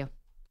Sports Radio.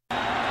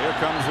 Here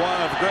comes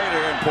one of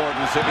greater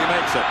importance if he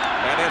makes it.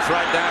 And it's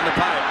right down the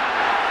pipe.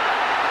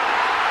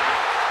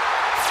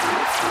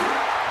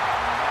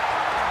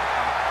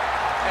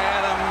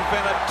 Adam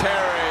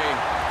Vinatieri.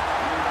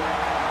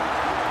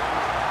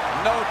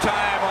 No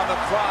time on the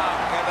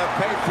clock, and the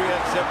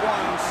Patriots have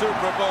won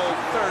Super Bowl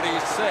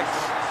 36.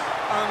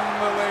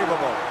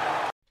 Unbelievable.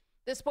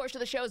 This portion of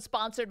the show is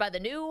sponsored by the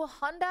new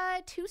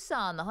Hyundai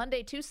Tucson. The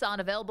Hyundai Tucson,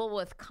 available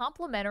with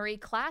complimentary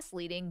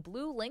class-leading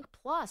Blue Link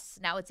Plus.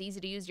 Now it's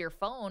easy to use your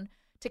phone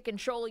to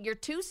control your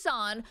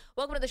Tucson.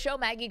 Welcome to the show,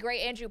 Maggie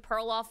Gray, Andrew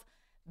Perloff,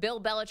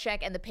 Bill Belichick,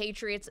 and the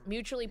Patriots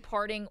mutually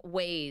parting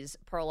ways.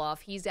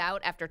 Perloff, he's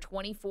out after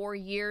 24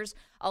 years.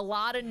 A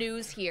lot of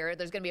news here.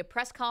 There's going to be a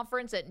press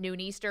conference at noon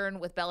Eastern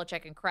with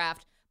Belichick and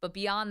Kraft. But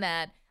beyond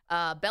that,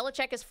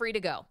 Belichick is free to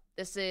go.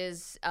 This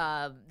is,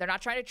 they're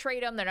not trying to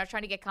trade him. They're not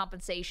trying to get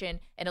compensation.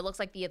 And it looks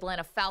like the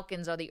Atlanta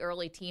Falcons are the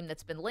early team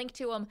that's been linked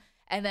to him.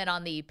 And then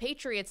on the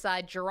Patriots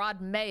side,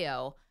 Gerard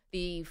Mayo,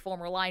 the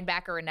former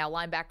linebacker and now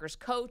linebackers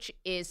coach,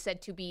 is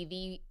said to be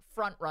the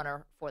front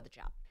runner for the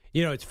job.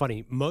 You know, it's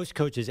funny. Most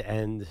coaches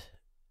end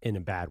in a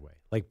bad way,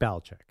 like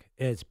Belichick.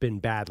 It's been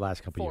bad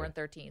last couple of years.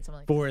 4-13, something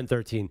like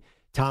 4-13.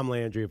 Tom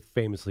Landry,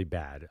 famously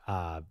bad.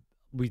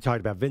 We talked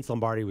about Vince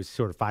Lombardi was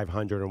sort of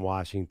 500 in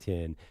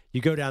Washington.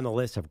 You go down the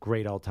list of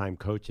great all-time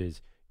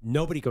coaches,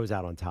 nobody goes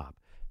out on top.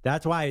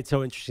 That's why it's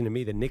so interesting to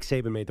me that Nick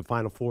Saban made the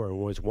Final Four and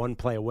was one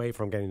play away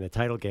from getting the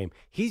title game.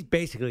 He's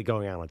basically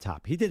going out on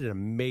top. He did an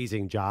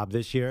amazing job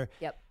this year.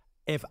 Yep.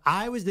 If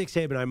I was Nick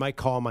Saban, I might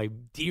call my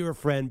dear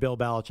friend Bill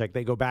Belichick.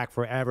 They go back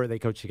forever. They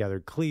coach together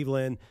in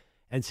Cleveland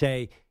and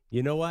say,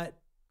 you know what?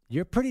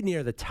 You're pretty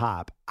near the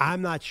top.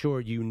 I'm not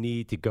sure you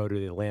need to go to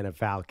the Atlanta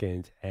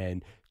Falcons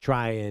and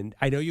try and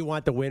 – I know you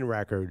want the win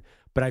record,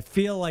 but I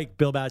feel like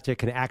Bill Belichick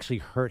can actually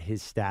hurt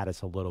his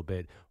status a little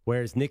bit,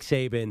 whereas Nick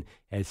Saban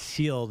has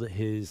sealed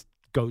his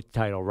GOAT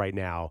title right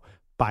now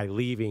by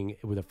leaving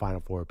with a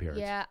Final Four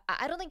appearance. Yeah,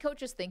 I don't think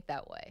coaches think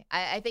that way.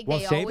 I think well,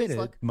 they Saban always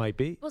look – might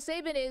be. Well,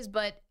 Saban is,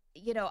 but,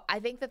 you know, I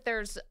think that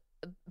there's –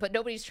 but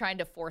nobody's trying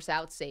to force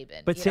out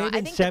Saban. But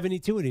Saban's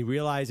 72, and he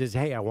realizes,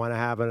 hey, I want to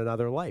have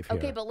another life here.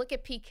 Okay, but look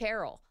at Pete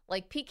Carroll.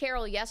 Like Pete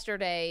Carroll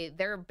yesterday,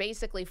 they're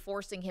basically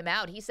forcing him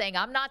out. He's saying,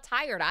 I'm not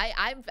tired.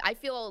 I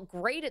feel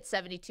great at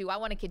 72. I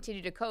want to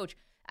continue to coach.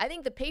 I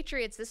think the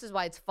Patriots, this is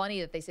why it's funny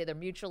that they say they're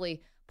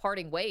mutually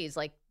parting ways.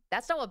 Like,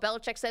 that's not what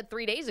Belichick said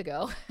 3 days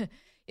ago.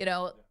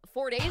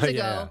 4 days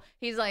ago,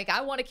 he's like,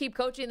 I want to keep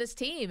coaching this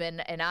team,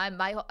 and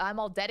I'm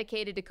all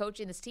dedicated to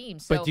coaching this team.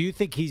 So, but do you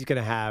think he's going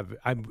to have?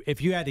 If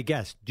you had to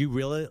guess, do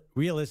you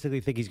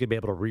realistically think he's going to be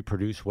able to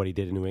reproduce what he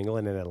did in New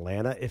England and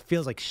Atlanta? It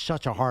feels like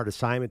such a hard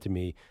assignment to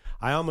me.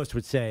 I almost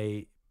would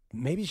say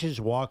maybe you should just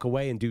walk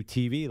away and do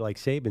TV like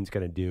Saban's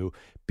going to do,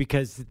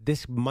 because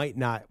this might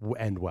not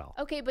end well.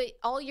 Okay, but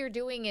all you're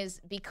doing is,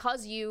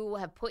 because you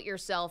have put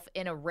yourself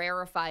in a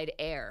rarefied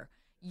air,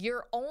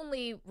 you're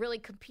only really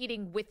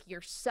competing with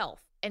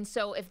yourself. And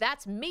so if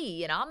that's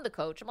me and I'm the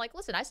coach, I'm like,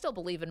 listen, I still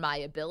believe in my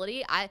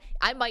ability. I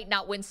might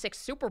not win 6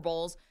 Super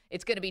Bowls.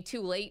 It's going to be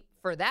too late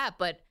for that.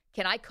 But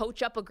can I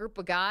coach up a group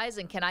of guys,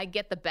 and can I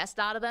get the best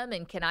out of them?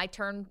 And can I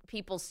turn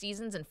people's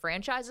seasons and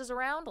franchises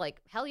around?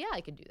 Like, hell yeah,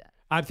 I can do that.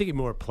 I'm thinking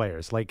more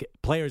players. Like,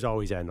 players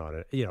always end on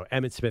it. You know,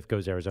 Emmitt Smith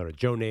goes to Arizona.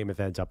 Joe Namath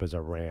ends up as a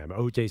Ram.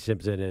 O.J.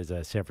 Simpson is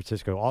a San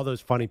Francisco. All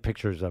those funny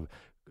pictures of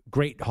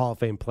great Hall of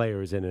Fame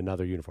players in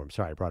another uniform.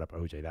 Sorry, I brought up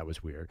OJ. That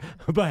was weird.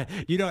 But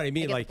you know what I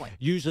mean? Like,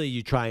 usually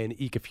you try and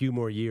eke a few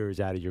more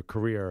years out of your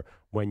career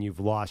when you've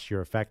lost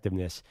your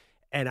effectiveness.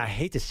 And I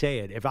hate to say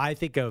it, if I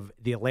think of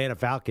the Atlanta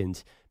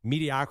Falcons,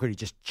 mediocrity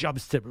just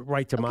jumps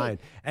right to mind.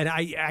 And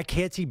I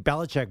can't see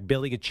Belichick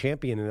building a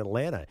champion in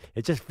Atlanta.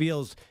 It just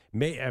feels,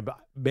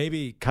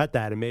 maybe cut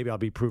that and maybe I'll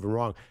be proven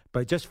wrong,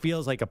 but it just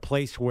feels like a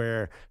place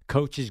where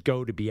coaches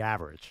go to be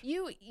average.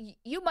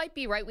 You might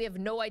be right. We have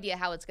no idea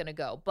how it's going to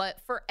go. But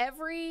for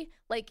every,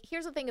 like,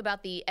 here's the thing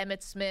about the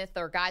Emmitt Smith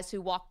or guys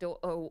who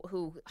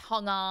who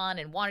hung on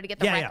and wanted to get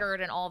the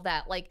record and all of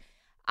that. Like,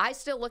 I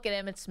still look at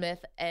Emmitt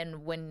Smith,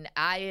 and when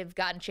I have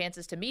gotten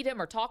chances to meet him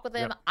or talk with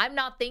him, I'm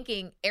not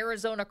thinking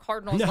Arizona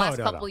Cardinals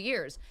couple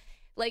years.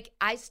 Like,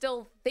 I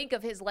still think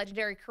of his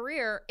legendary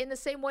career in the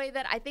same way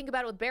that I think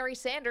about it with Barry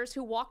Sanders,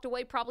 who walked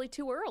away probably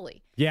too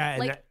early. Yeah,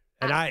 like,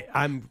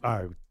 I'm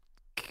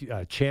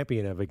a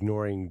champion of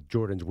ignoring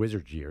Jordan's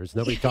Wizards years.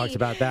 Nobody talks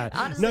about that.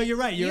 Honestly, no, you're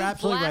right. You're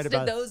absolutely right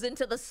about those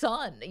into the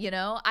sun. You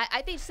know,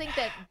 I think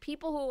that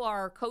people who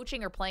are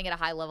coaching or playing at a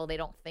high level, they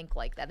don't think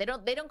like that. They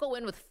don't go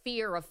in with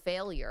fear of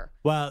failure.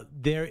 Well,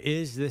 there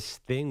is this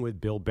thing with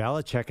Bill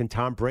Belichick and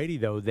Tom Brady,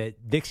 though, that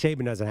Nick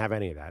Saban doesn't have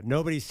any of that.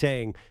 Nobody's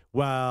saying,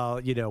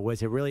 well, you know,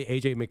 was it really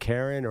A.J.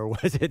 McCarron or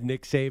was it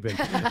Nick Saban?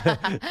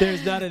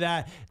 There's none of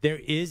that. There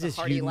is this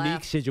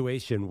unique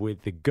situation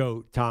with the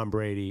GOAT, Tom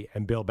Brady,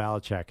 and Bill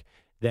Belichick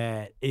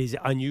that is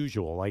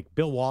unusual. Like,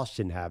 Bill Walsh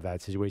didn't have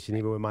that situation,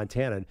 even with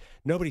Montana.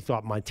 Nobody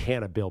thought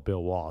Montana built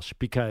Bill Walsh,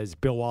 because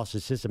Bill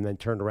Walsh's system then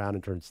turned around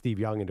and turned Steve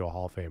Young into a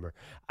Hall of Famer.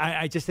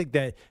 I just think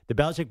that the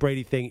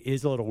Belichick-Brady thing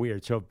is a little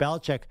weird. So if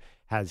Belichick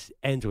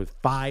ends with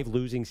 5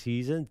 losing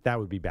seasons, that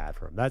would be bad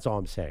for him. That's all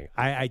I'm saying.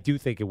 I do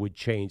think it would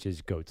change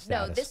his GOAT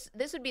status. No,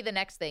 this would be the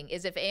next thing,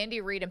 is if Andy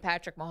Reid and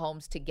Patrick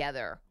Mahomes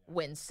together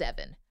win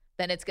 7.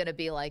 Then it's going to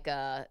be like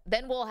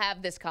then we'll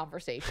have this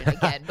conversation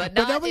again, but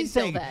not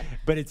until then.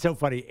 But it's so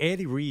funny.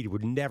 Andy Reid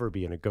would never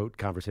be in a GOAT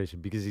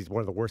conversation because he's one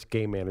of the worst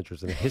game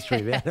managers in the history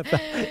of the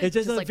NFL. It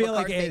just doesn't feel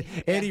like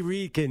Andy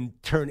Reid can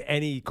turn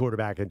any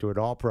quarterback into an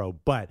all-pro,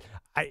 but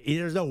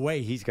there's no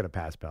way he's going to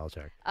pass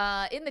Belichick.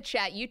 In the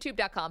chat,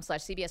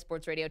 youtube.com/CBS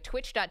Sports Radio,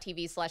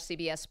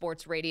 twitch.tv/CBS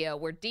Sports Radio,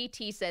 where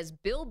DT says,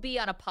 Bill B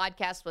on a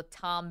podcast with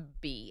Tom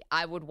B.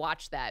 I would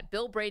watch that.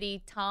 Bill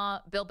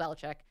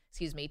Belichick,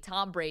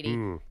 Tom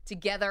Brady,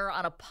 together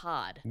on a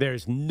pod.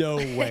 There's no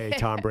way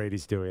Tom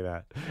Brady's doing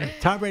that.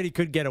 Tom Brady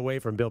could get away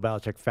from Bill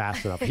Belichick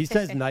fast enough. He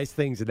says nice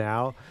things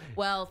now.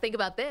 Well, think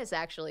about this,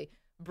 actually.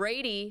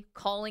 Brady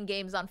calling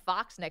games on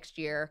Fox next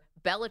year,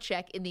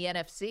 Belichick in the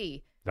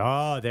NFC.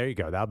 Oh, there you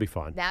go. That'll be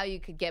fun. Now you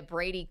could get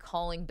Brady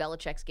calling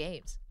Belichick's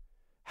games.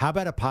 How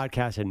about a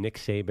podcast of Nick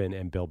Saban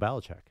and Bill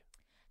Belichick?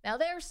 Now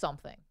there's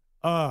something.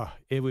 Oh,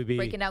 it would be...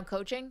 Breaking down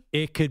coaching?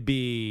 It could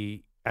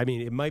be... I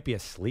mean, it might be a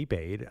sleep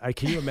aid.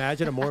 Can you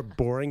imagine a more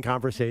boring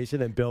conversation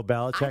than Bill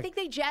Belichick? I think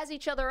they jazz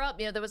each other up.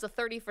 There was a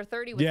 30 for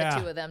 30 with the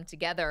two of them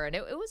together, and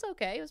it was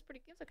okay. It was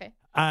okay.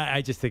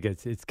 I just think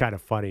it's kind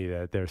of funny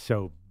that they're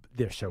so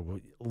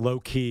low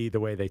key the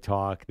way they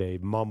talk. They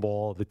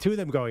mumble. The two of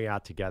them going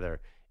out together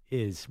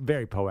is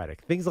very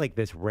poetic. Things like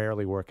this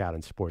rarely work out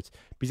in sports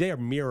because they are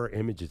mirror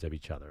images of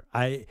each other.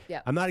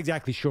 I'm not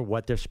exactly sure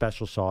what their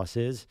special sauce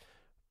is,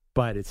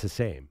 but it's the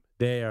same.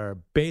 They are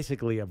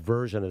basically a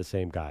version of the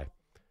same guy.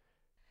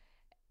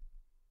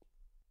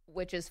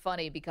 Which is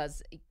funny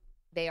because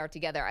they are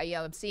together.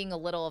 I'm seeing a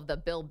little of the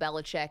Bill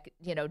Belichick,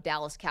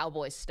 Dallas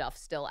Cowboys stuff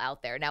still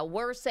out there. Now,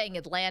 we're saying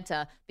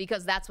Atlanta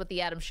because that's what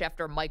the Adam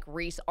Schefter, Mike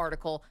Reese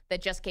article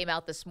that just came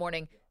out this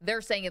morning,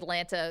 they're saying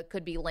Atlanta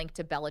could be linked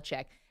to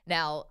Belichick.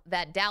 Now,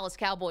 that Dallas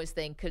Cowboys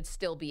thing could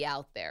still be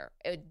out there,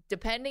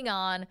 depending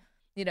on,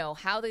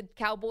 how the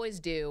Cowboys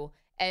do.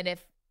 And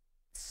if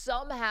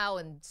somehow,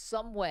 in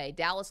some way,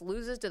 Dallas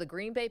loses to the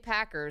Green Bay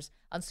Packers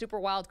on Super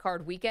Wild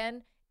Card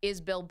weekend, is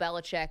Bill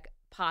Belichick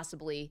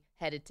possibly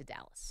headed to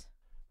Dallas?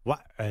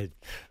 What? I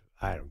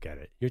don't get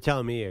it. You're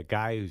telling me a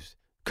guy who's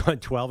gone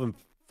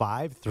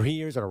 12-5, 3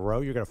 years in a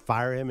row, you're going to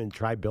fire him and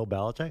try Bill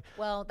Belichick?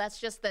 Well, that's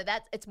just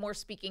it's more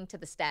speaking to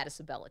the status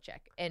of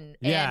Belichick and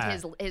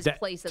his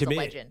place as a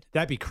legend.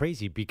 That'd be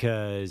crazy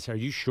because are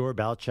you sure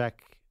Belichick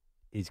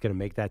is going to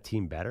make that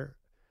team better?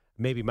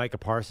 Maybe Micah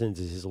Parsons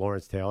is his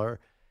Lawrence Taylor.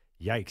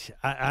 Yikes.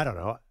 I don't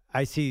know.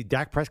 I see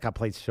Dak Prescott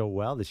played so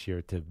well this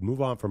year to move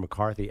on from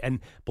McCarthy. And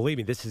believe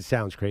me,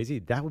 sounds crazy.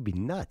 That would be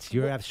nuts.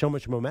 You have so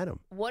much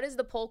momentum. What is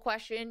the poll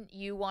question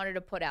you wanted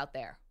to put out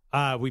there?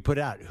 We put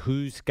out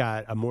who's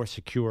got a more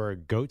secure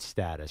GOAT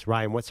status.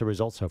 Ryan, what's the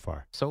result so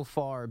far? So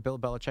far, Bill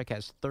Belichick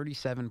has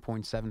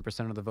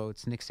 37.7% of the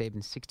votes. Nick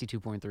Saban,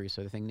 62.3%.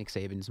 So I think Nick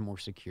Saban's more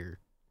secure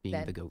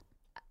being the GOAT.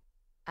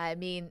 I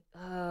mean,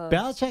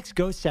 Belichick's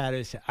GOAT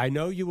status, I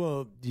know you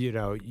will,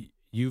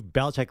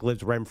 Belichick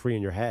lives rent-free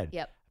in your head.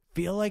 Yep.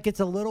 Feel like it's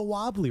a little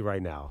wobbly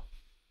right now.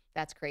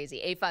 That's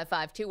crazy.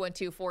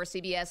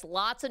 855-212-4CBS.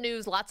 Lots of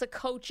news, lots of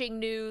coaching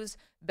news.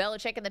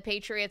 Belichick and the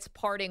Patriots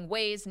parting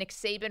ways. Nick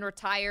Saban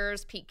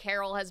retires. Pete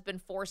Carroll has been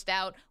forced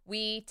out.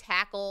 We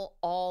tackle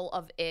all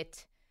of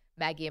it.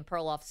 Maggie and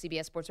Perloff,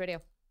 CBS Sports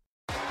Radio.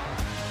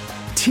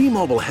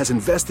 T-Mobile has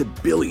invested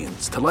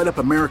billions to light up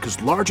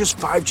America's largest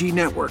 5G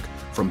network,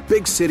 from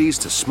big cities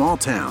to small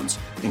towns,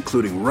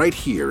 including right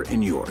here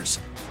in yours.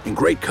 And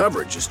great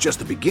coverage is just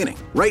the beginning.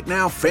 Right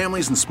now,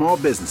 families and small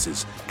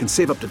businesses can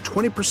save up to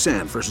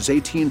 20% versus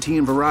AT&T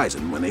and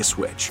Verizon when they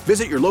switch.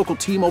 Visit your local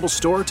T-Mobile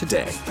store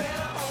today.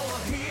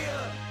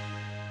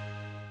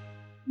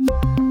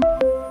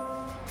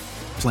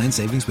 Plan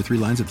savings with 3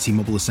 lines of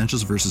T-Mobile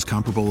Essentials versus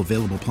comparable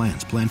available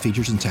plans. Plan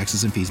features and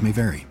taxes and fees may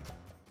vary.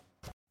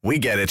 We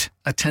get it.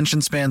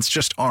 Attention spans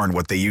just aren't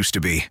what they used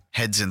to be.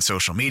 Heads in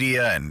social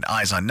media and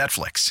eyes on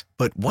Netflix.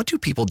 But what do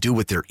people do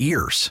with their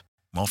ears?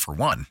 Well, for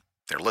one,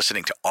 they're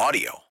listening to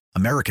audio.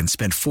 Americans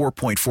spend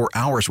 4.4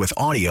 hours with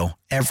audio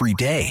every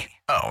day.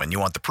 Oh, and you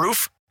want the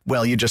proof?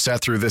 Well, you just sat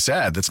through this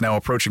ad that's now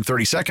approaching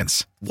 30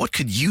 seconds. What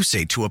could you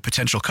say to a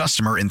potential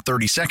customer in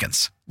 30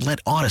 seconds? Let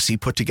Odyssey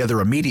put together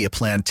a media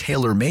plan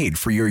tailor-made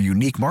for your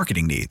unique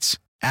marketing needs.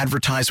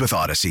 Advertise with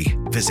Odyssey.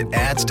 Visit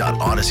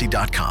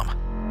ads.odyssey.com.